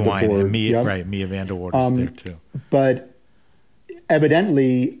Emily chair of the Wine board. And Mia, Yep. right? Mia Vanderwater's there too. But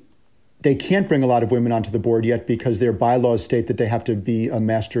evidently, they can't bring a lot of women onto the board yet because their bylaws state that they have to be a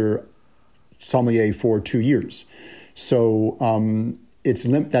master sommelier for 2 years. So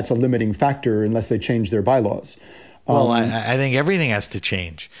that's a limiting factor unless they change their bylaws. Well, I think everything has to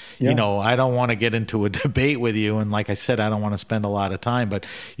change. Yeah. I don't want to get into a debate with you, and like I said, I don't want to spend a lot of time. But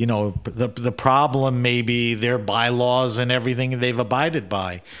the problem may be their bylaws and everything they've abided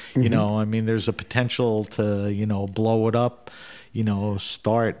by. There's a potential to blow it up.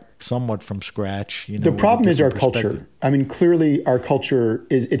 Start somewhat from scratch. The problem is our culture. Clearly our culture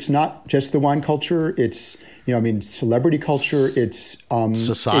it's not just the wine culture. It's, celebrity culture. It's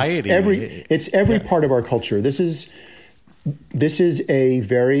society. It's every part of our culture. This is a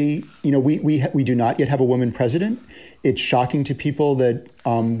very, we do not yet have a woman president. It's shocking to people that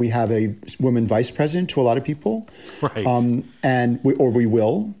we have a woman vice president to a lot of people. Right. We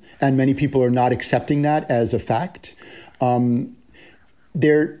will. And many people are not accepting that as a fact.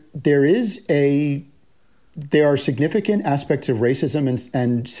 There are significant aspects of racism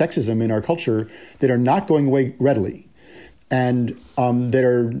and sexism in our culture that are not going away readily, and that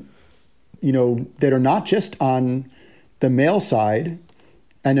are not just on the male side,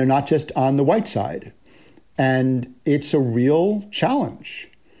 and they're not just on the white side, and it's a real challenge,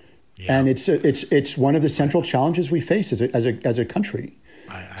 and it's one of the central challenges we face as a country.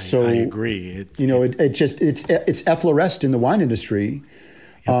 I agree. It's effloresced in the wine industry.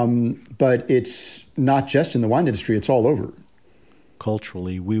 But it's not just in the wine industry, it's all over.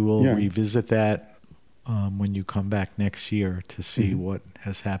 Culturally, we will revisit that when you come back next year to see what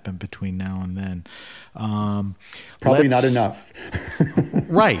has happened between now and then. Probably not enough.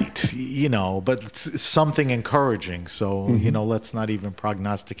 Right, but it's something encouraging. So, let's not even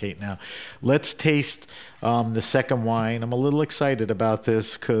prognosticate now. Let's taste the second wine. I'm a little excited about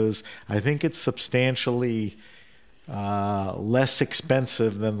this because I think it's substantially less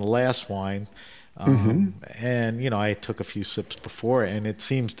expensive than the last wine. And, I took a few sips before and it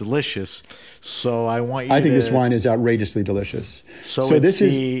seems delicious. So I want you I think this wine is outrageously delicious. So this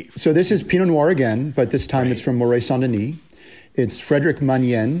is Pinot Noir again, but this time it's from Moray Saint-Denis. It's Frederic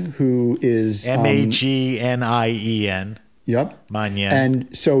Magnen, who is Magnen. Yep. Magnen.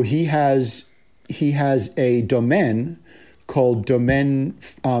 And so he has a domaine called Domaine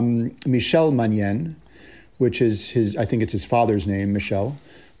Michel Magnen, which is I think it's his father's name, Michel.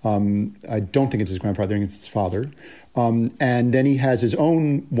 I don't think it's his grandfather, I think it's his father. And then he has his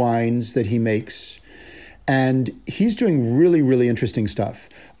own wines that he makes. And he's doing really, really interesting stuff.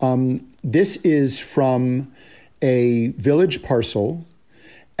 This is from a village parcel.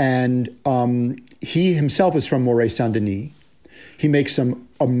 And he himself is from Moray Saint-Denis. He makes some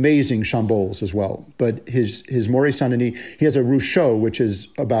amazing chambols as well. But his Moray Saint-Denis, he has a Rousseau, which is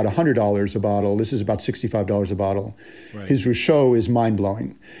about $100 a bottle. This is about $65 a bottle. Right. His Rousseau is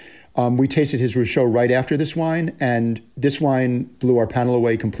mind-blowing. We tasted his Rousseau right after this wine, and this wine blew our panel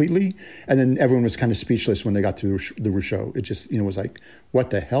away completely. And then everyone was kind of speechless when they got to the Rousseau. It just was like,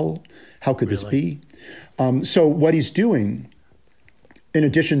 what the hell? How could this be? So what he's doing, in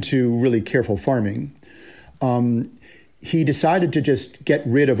addition to really careful farming, he decided to just get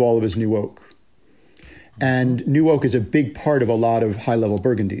rid of all of his new oak. And new oak is a big part of a lot of high-level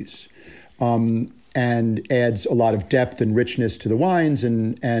Burgundies, and adds a lot of depth and richness to the wines.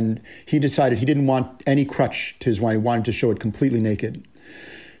 And he decided he didn't want any crutch to his wine. He wanted to show it completely naked.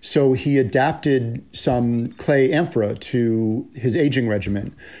 So he adapted some clay amphora to his aging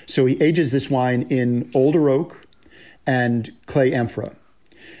regimen. So he ages this wine in older oak and clay amphora.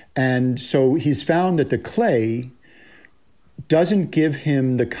 And so he's found that the clay doesn't give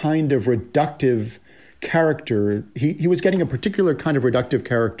him the kind of reductive character. He was getting a particular kind of reductive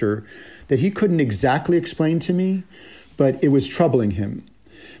character that he couldn't exactly explain to me, but it was troubling him.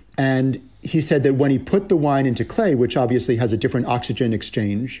 And he said that when he put the wine into clay, which obviously has a different oxygen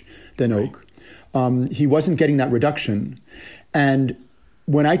exchange than oak, he wasn't getting that reduction. And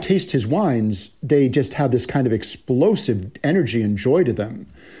when I taste his wines, they just have this kind of explosive energy and joy to them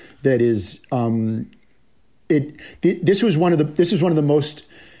that is this was one of the most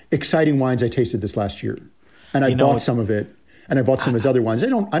exciting wines I tasted this last year. And I bought some of it. And I bought some of his other wines. I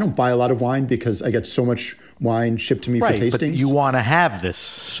don't buy a lot of wine because I get so much wine shipped to me for tastings. But you want to have this,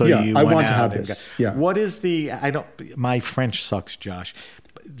 so I want to have this. Yeah. What is the? My French sucks, Josh.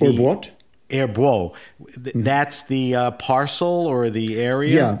 Herbois. Herbois. That's the parcel or the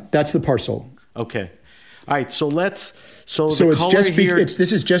area. Yeah, that's the parcel. Okay. All right. So let's. So it's color just here.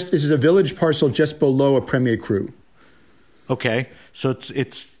 This is a village parcel just below a Premier Cru. Okay. So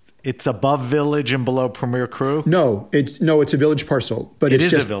it's above village and below Premier Cru? No, it's a village parcel, but it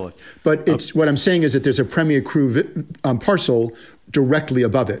is a village. But it's what I'm saying is that there's a Premier Cru parcel directly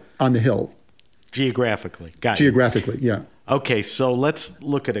above it on the hill. Geographically, Geographically, yeah. Okay, so let's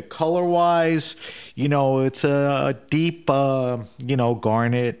look at it color-wise. It's a deep,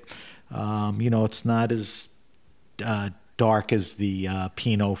 garnet. It's not as dark as the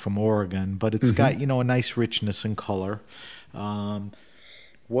Pinot from Oregon, but it's got a nice richness in color. Tell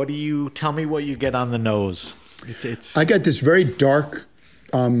me what you get on the nose? I get this very dark,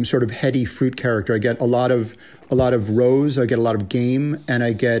 sort of heady fruit character. I get a lot of rose. I get a lot of game, and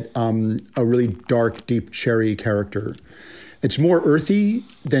I get a really dark, deep cherry character. It's more earthy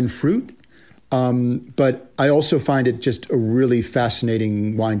than fruit, but I also find it just a really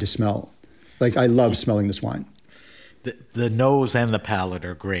fascinating wine to smell. Like I love smelling this wine. The nose and the palate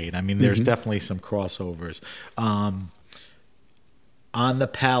are great. I mean, there's definitely some crossovers. On the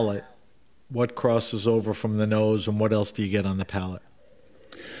palate, what crosses over from the nose, and what else do you get on the palate?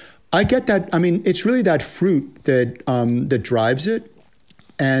 I get that. I mean, it's really that fruit that drives it,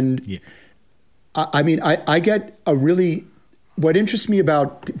 and I get a really. What interests me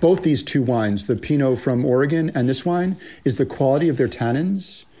about both these two wines, the Pinot from Oregon and this wine, is the quality of their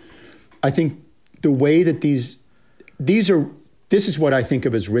tannins. I think the way that this is what I think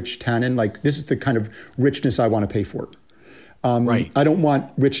of as rich tannin. Like this is the kind of richness I want to pay for. I don't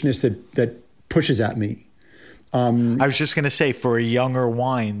want richness that pushes at me. I was just going to say, for a younger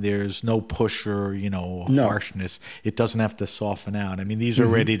wine, there's no push or harshness. It doesn't have to soften out. I mean, these are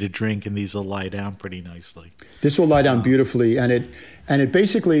ready to drink, and these will lie down pretty nicely. This will lie down beautifully, and it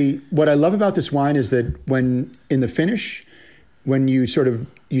basically, what I love about this wine is that when in the finish, when you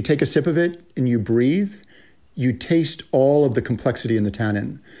take a sip of it and you breathe, you taste all of the complexity in the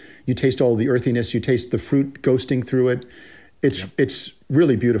tannin. You taste all of the earthiness. You taste the fruit ghosting through it. It's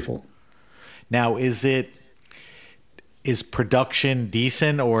really beautiful. Now, is production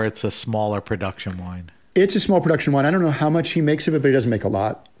decent, or it's a smaller production wine? It's a small production wine. I don't know how much he makes of it, but he doesn't make a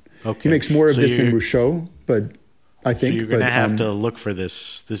lot. Okay. He makes more of this than Rousseau, but I think. So you're going to have to look for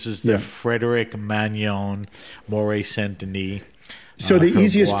this. This is the Frédéric Magnon Moët Saint-Denis. So the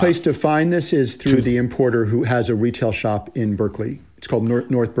easiest place to find this is through the importer who has a retail shop in Berkeley. It's called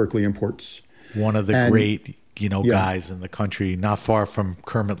North Berkeley Imports. One of the great guys in the country, not far from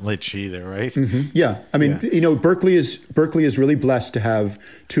Kermit Litch either, right? Mm-hmm. Yeah, I mean, Berkeley is really blessed to have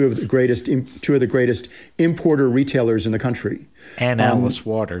two of the greatest importer retailers in the country. And Alice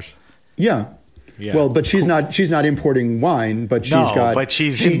Waters. Yeah. Well, but she's not importing wine, but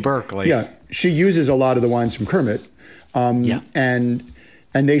she's in Berkeley. Yeah, she uses a lot of the wines from Kermit, and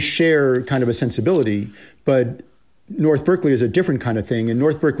they share kind of a sensibility. But North Berkeley is a different kind of thing, and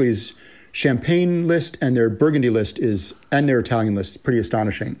North Berkeley's Champagne list and their Burgundy list and their Italian list is pretty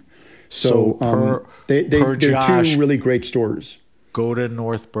astonishing. So they're two really great stores. Go to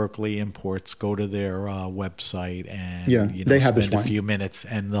North Berkeley Imports, go to their website, and they have spend this wine. A few minutes,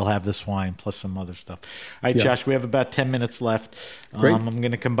 and they'll have this wine plus some other stuff. All right, Josh, we have about 10 minutes left. I'm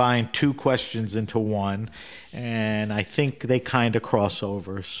going to combine two questions into one, and I think they kind of cross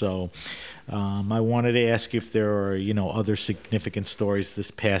over. So I wanted to ask you if there are, other significant stories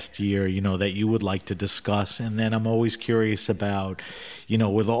this past year, that you would like to discuss. And then I'm always curious about,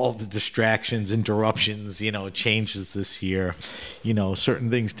 with all the distractions, interruptions, changes this year, certain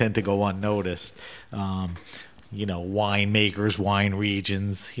things tend to go unnoticed. winemakers, wine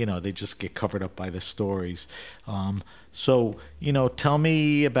regions. They just get covered up by the stories. So, tell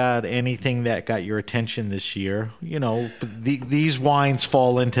me about anything that got your attention this year. These wines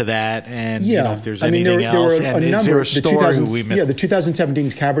fall into that, and if there's anything else, and is there a story we missed? Yeah, the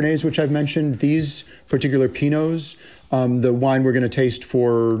 2017 Cabernets, which I've mentioned, these particular Pinots, the wine we're going to taste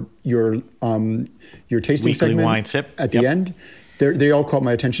for your tasting Weekly segment wine sip at the end. They all caught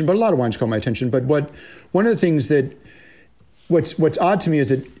my attention, but a lot of wines caught my attention. But one of the things what's odd to me is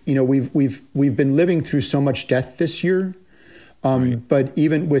that we've been living through so much death this year, but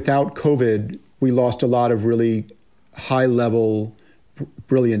even without COVID, we lost a lot of really high level,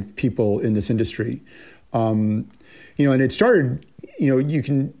 brilliant people in this industry. And it started.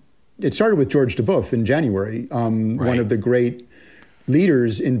 It started with George Duboeuf in January, one of the great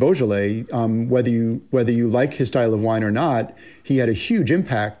leaders in Beaujolais. Whether you like his style of wine or not, he had a huge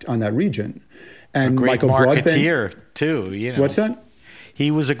impact on that region. And a great Michael marketeer too. What's that? He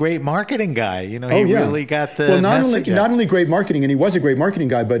was a great marketing guy. He really got the message out. Not only great marketing, and he was a great marketing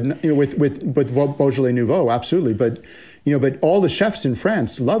guy, but with Beaujolais Nouveau, absolutely. But all the chefs in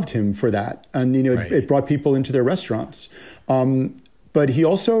France loved him for that, and it brought people into their restaurants. But he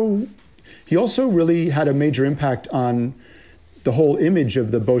also really had a major impact on the whole image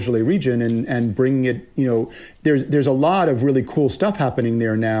of the Beaujolais region and bringing it. There's a lot of really cool stuff happening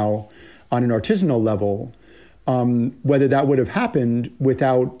there now on an artisanal level. Whether that would have happened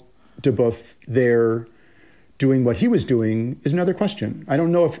without Duboeuf there doing what he was doing is another question. I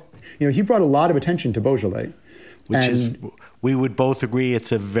don't know if he brought a lot of attention to Beaujolais, we would both agree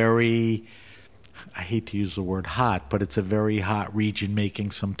it's a very, I hate to use the word hot, but it's a very hot region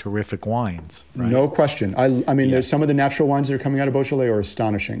making some terrific wines. Right? No question. I mean, there's some of the natural wines that are coming out of Beaujolais are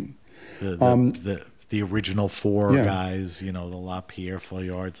astonishing. The original four guys, the Lapierre,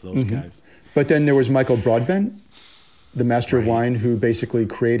 Feuillards, those guys. But then there was Michael Broadbent, the master of wine, who basically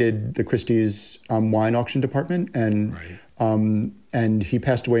created the Christie's wine auction department, and he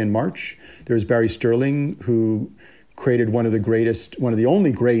passed away in March. There's Barry Sterling, who created one of the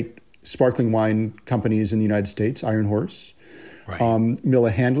only great sparkling wine companies in the United States, Iron Horse.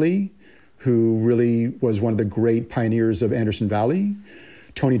 Milla Handley, who really was one of the great pioneers of Anderson Valley.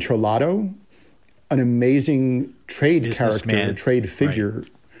 Tony Trolato, an amazing trade character, trade figure,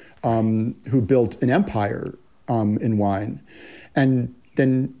 who built an empire in wine. And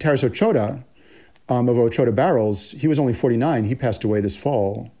then Taras Ochoa of Ochoa Barrels, he was only 49. He passed away this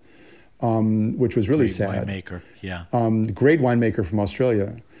fall, which was really sad. Great winemaker, great winemaker from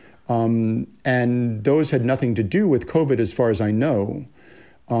Australia. And those had nothing to do with COVID as far as I know.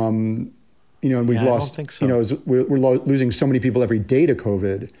 And we've lost, I don't think so. We're losing so many people every day to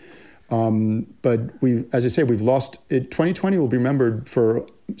COVID. But as I say, we've lost it. 2020 will be remembered for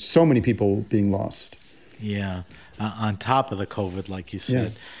so many people being lost. Yeah. On top of the COVID, like you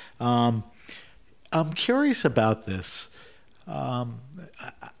said. Yeah. I'm curious about this. I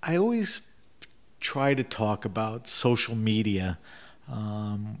always try to talk about social media,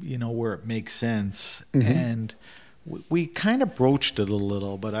 where it makes sense. Mm-hmm. And we kind of broached it a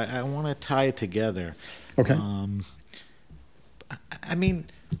little, but I want to tie it together. Okay. I mean,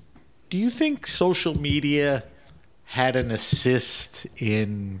 do you think social media had an assist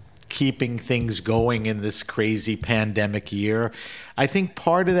in keeping things going in this crazy pandemic year? I think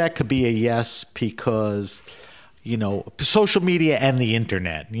part of that could be a yes, because, social media and the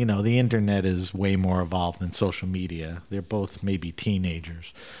internet, the internet is way more evolved than social media. They're both maybe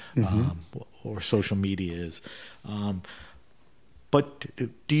teenagers, or social media is. But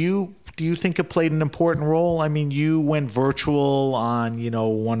do you think it played an important role? I mean, you went virtual on,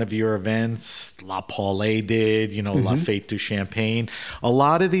 one of your events. La Paulée did, La Fête du Champagne. A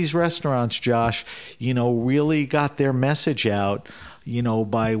lot of these restaurants, Josh, really got their message out,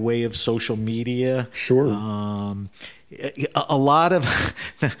 by way of social media. Sure. A lot of,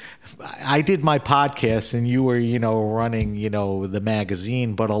 I did my podcast and you were, running, the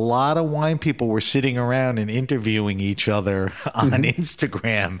magazine, but a lot of wine people were sitting around and interviewing each other on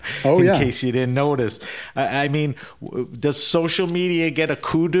Instagram, in case you didn't notice. I mean, does social media get a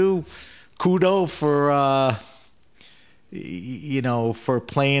kudo for, for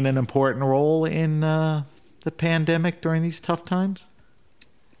playing an important role in the pandemic during these tough times?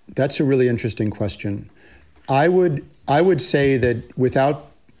 That's a really interesting question. I would say that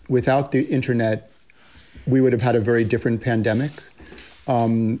without the internet, we would have had a very different pandemic.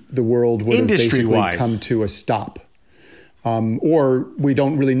 The world would have basically come to a stop. Or we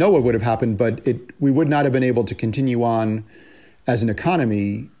don't really know what would have happened, but we would not have been able to continue on as an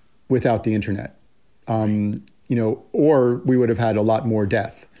economy without the internet. Or we would have had a lot more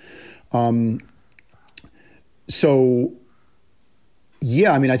death. So,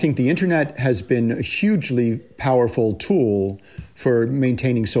 yeah, I mean, I think the internet has been a hugely powerful tool for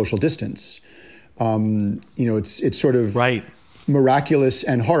maintaining social distance. It's sort of miraculous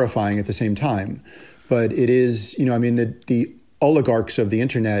and horrifying at the same time. But it is, the oligarchs of the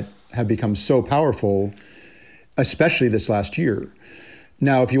internet have become so powerful, especially this last year.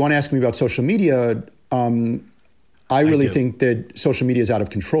 Now, if you want to ask me about social media, I really think that social media is out of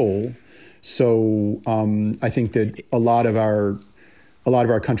control. So I think that a lot of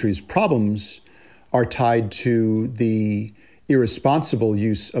our country's problems are tied to the irresponsible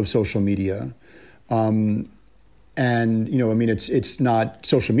use of social media. It's not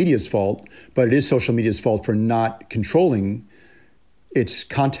social media's fault, but it is social media's fault for not controlling its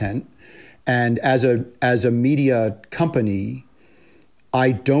content. And as a media company,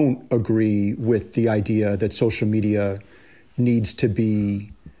 I don't agree with the idea that social media needs to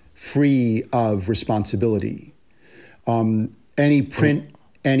be free of responsibility. Any print,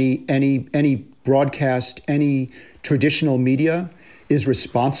 any broadcast, any traditional media is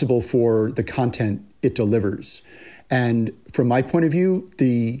responsible for the content it delivers. And from my point of view,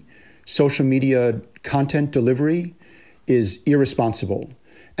 the social media content delivery is irresponsible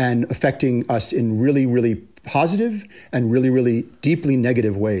and affecting us in really, really positive and really, really deeply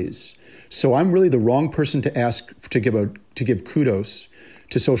negative ways. So I'm really the wrong person to ask to give kudos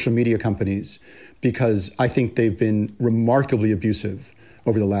to social media companies, because I think they've been remarkably abusive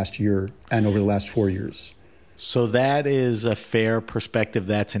over the last year and over the last 4 years. So that is a fair perspective.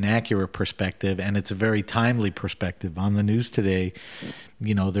 That's an accurate perspective, and it's a very timely perspective. On the news today,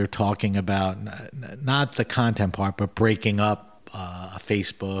 they're talking about not the content part, but breaking up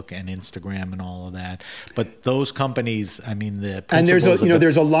Facebook and Instagram and all of that. But those companies, I mean, there's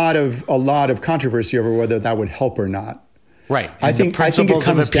a lot of controversy over whether that would help or not. Right. I think it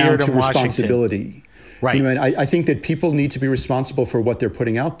comes down to responsibility. Right. And I think that people need to be responsible for what they're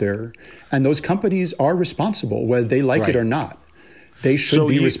putting out there. And those companies are responsible, whether they like it or not. They should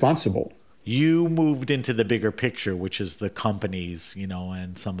be responsible. You moved into the bigger picture, which is the companies,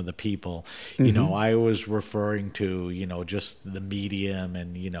 and some of the people. I was referring to, just the medium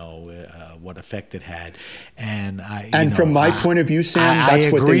and, what effect it had. And from my point of view, Sam,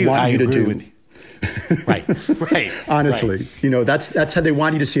 that's what they want you to do. Right. Honestly, that's how they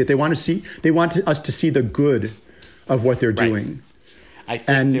want you to see it. They want us to see the good of what they're doing. I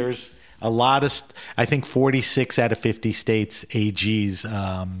think there's a lot of, I think 46 out of 50 states AGs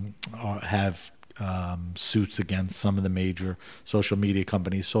have suits against some of the major social media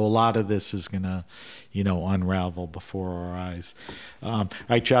companies. So a lot of this is going to, unravel before our eyes. All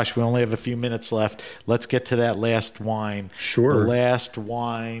right, Josh, we only have a few minutes left. Let's get to that last wine. Sure. The last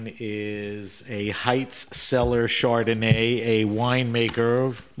wine is a Heights Cellar Chardonnay, a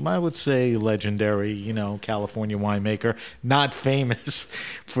winemaker, I would say legendary, California winemaker, not famous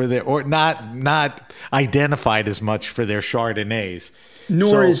for or not identified as much for their Chardonnays.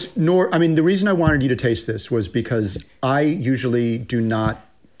 The reason I wanted you to taste this was because I usually do not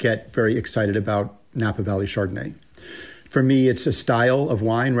get very excited about Napa Valley Chardonnay. For me, it's a style of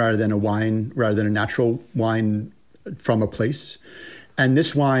wine rather than a natural wine from a place. And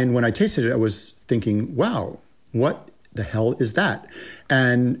this wine, when I tasted it, I was thinking, wow, what the hell is that?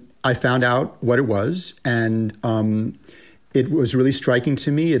 And I found out what it was, and it was really striking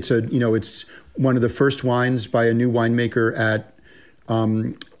to me. It's one of the first wines by a new winemaker at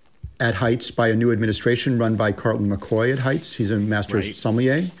Heights, by a new administration run by Carlton McCoy at Heights. He's a master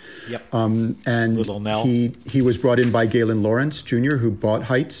sommelier. Yep. And Little Nell. He was brought in by Galen Lawrence Jr., who bought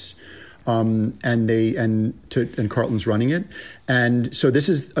Heights, and Carlton's running it. And so this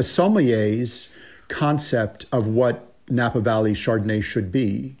is a sommelier's concept of what Napa Valley Chardonnay should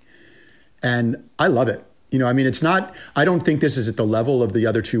be. And I love it. It's not, I don't think this is at the level of the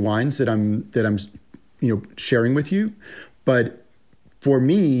other two wines that I'm sharing with you, but for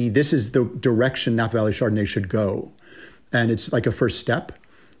me, this is the direction Napa Valley Chardonnay should go. And it's like a first step.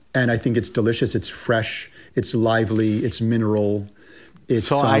 And I think it's delicious. It's fresh. It's lively. It's mineral.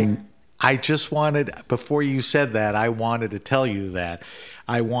 I just wanted, before you said that, I wanted to tell you that.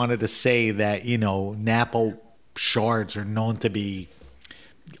 I wanted to say that, Napa Chards are known to be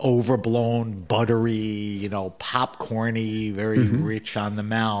overblown, buttery, popcorny, very rich on the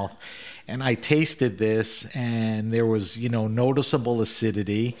mouth. And I tasted this, and there was, noticeable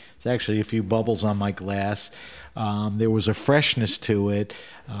acidity. It's actually a few bubbles on my glass. There was a freshness to it.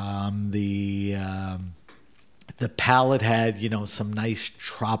 The palate had, some nice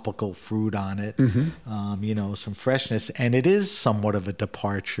tropical fruit on it. Some freshness, and it is somewhat of a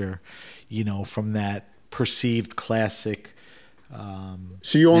departure, from that perceived classic.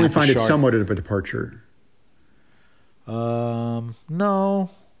 So you only Napa find it Chard. somewhat of a departure. No,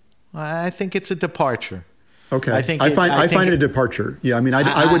 I think it's a departure. Okay, I find it a departure. Yeah, I mean,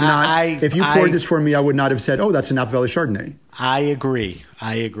 I would not. If you poured this for me, I would not have said, "Oh, that's a Napa Valley Chardonnay." I agree.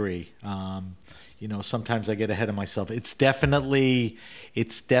 Sometimes I get ahead of myself. It's definitely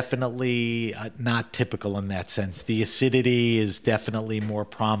not typical in that sense. The acidity is definitely more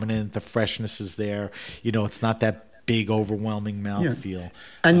prominent. The freshness is there. It's not that big, overwhelming mouthfeel.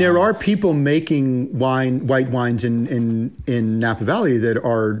 And there are people making white wines in Napa Valley that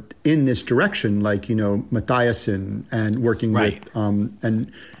are in this direction, like, Mathiasen and working with,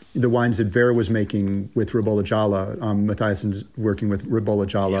 and the wines that Vera was making with Ribolla Gialla. Mathiasen's working with Ribolla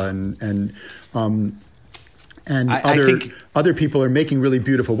Gialla, and other people are making really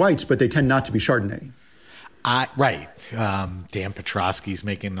beautiful whites, but they tend not to be Chardonnay. Dan Petrosky's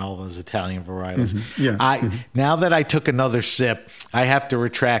making all those Italian varietals. Now that I took another sip, I have to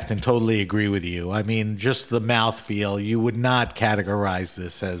retract and totally agree with you. I mean, just the mouthfeel, you would not categorize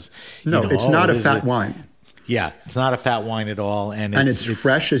this as it's not a fat wine. Yeah, it's not a fat wine at all, and it's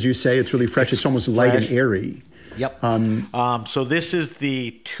fresh, as you say. It's really fresh. It's almost light and airy. Yep. So this is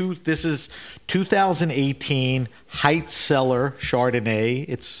 2018 Heights Cellar Chardonnay.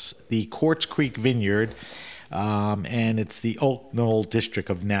 It's the Quartz Creek Vineyard. And it's the Oak Knoll district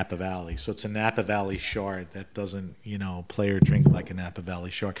of Napa Valley. So it's a Napa Valley Chard that doesn't, play or drink like a Napa Valley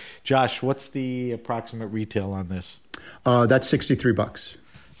Chard. Josh, what's the approximate retail on this? That's $63.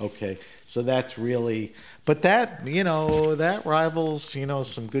 Okay. So that's really, but that rivals,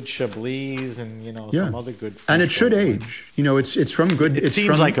 some good Chablis and, some other good. And it should age. It's from good. It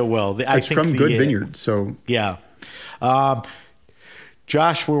seems like it will. It's from good vineyards. So. Yeah.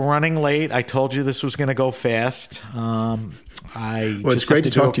 Josh, we're running late. I told you this was going to go fast. It's great to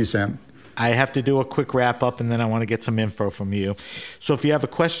talk to you, Sam. I have to do a quick wrap up, and then I want to get some info from you. So if you have a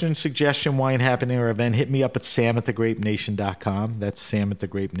question, suggestion, wine happening, or event, hit me up at sam@thegrapenation.com. That's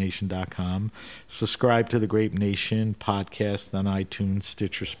sam@thegrapenation.com. Subscribe to The Grape Nation podcast on iTunes,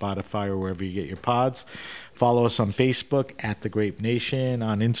 Stitcher, Spotify, or wherever you get your pods. Follow us on Facebook at The Grape Nation.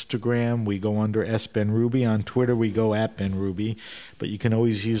 On Instagram, we go under @BenRuby. On Twitter, we go @BenRuby. But you can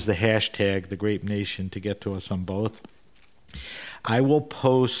always use the hashtag The Grape Nation to get to us on both. I will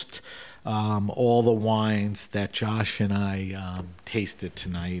post all the wines that Josh and I tasted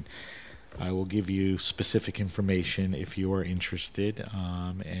tonight. I will give you specific information if you are interested.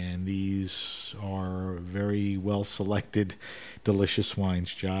 And these are very well selected, delicious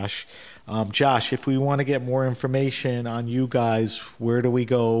wines, Josh. Josh, if we want to get more information on you guys, where do we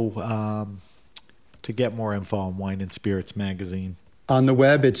go to get more info on Wine and Spirits Magazine? On the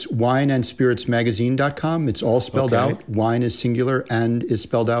web, it's wineandspiritsmagazine.com. It's all spelled out. Wine is singular and is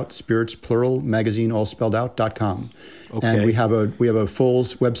spelled out. Spirits plural. Magazine all spelled out.com. Okay. And we have a full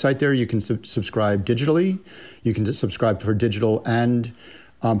website there. You can subscribe digitally. You can just subscribe for digital and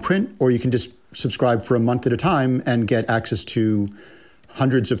print, or you can just subscribe for a month at a time and get access to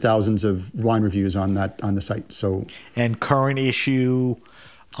hundreds of thousands of wine reviews on the site. So, and current issue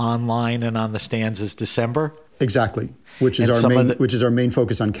online and on the stands is December. Exactly, which is our main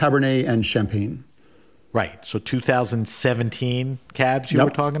focus on Cabernet and Champagne. Right. So 2017 cabs you were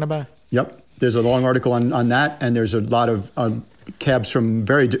talking about? Yep. There's a long article on that, and there's a lot of cabs from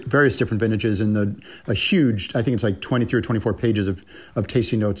various different vintages and a huge, I think it's like 23 or 24 pages of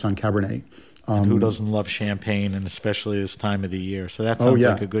tasting notes on Cabernet. And who doesn't love champagne, and especially this time of the year? So that sounds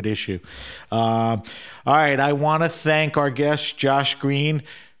like a good issue. All right. I want to thank our guest, Josh Greene.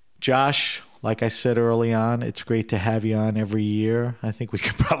 Josh, like I said early on, it's great to have you on every year. I think we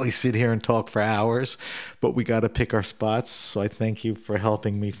could probably sit here and talk for hours, but we got to pick our spots. So I thank you for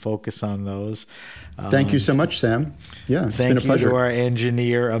helping me focus on those. Thank you so much, Sam. Yeah, it's been a pleasure. Thank you to our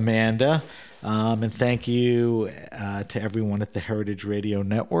engineer, Amanda. And thank you to everyone at the Heritage Radio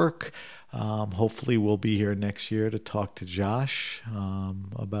Network. Hopefully we'll be here next year to talk to Josh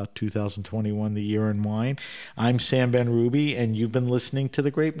about 2021, the year in wine. I'm Sam Ben-Ruby, and you've been listening to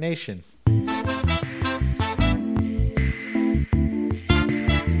The Grape Nation.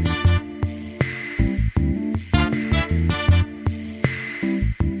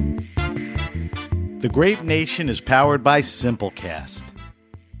 The Grape Nation is powered by Simplecast.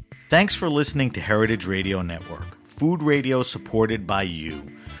 Thanks for listening to Heritage Radio Network, food radio supported by you.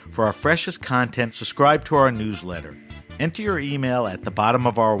 For our freshest content, subscribe to our newsletter. Enter your email at the bottom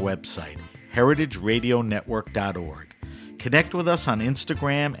of our website, heritageradionetwork.org. Connect with us on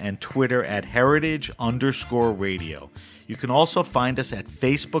Instagram and Twitter at heritage_radio. You can also find us at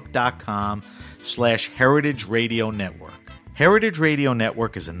facebook.com/Heritage Radio Network. Heritage Radio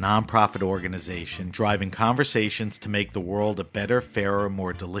Network is a nonprofit organization driving conversations to make the world a better, fairer,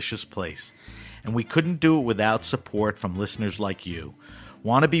 more delicious place. and we couldn't do it without support from listeners like you.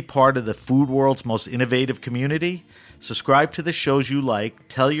 Want to be part of the food world's most innovative community? Subscribe to the shows you like,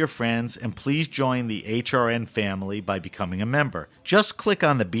 tell your friends, and please join the HRN family by becoming a member. Just click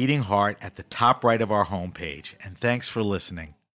on the beating heart at the top right of our homepage, and thanks for listening.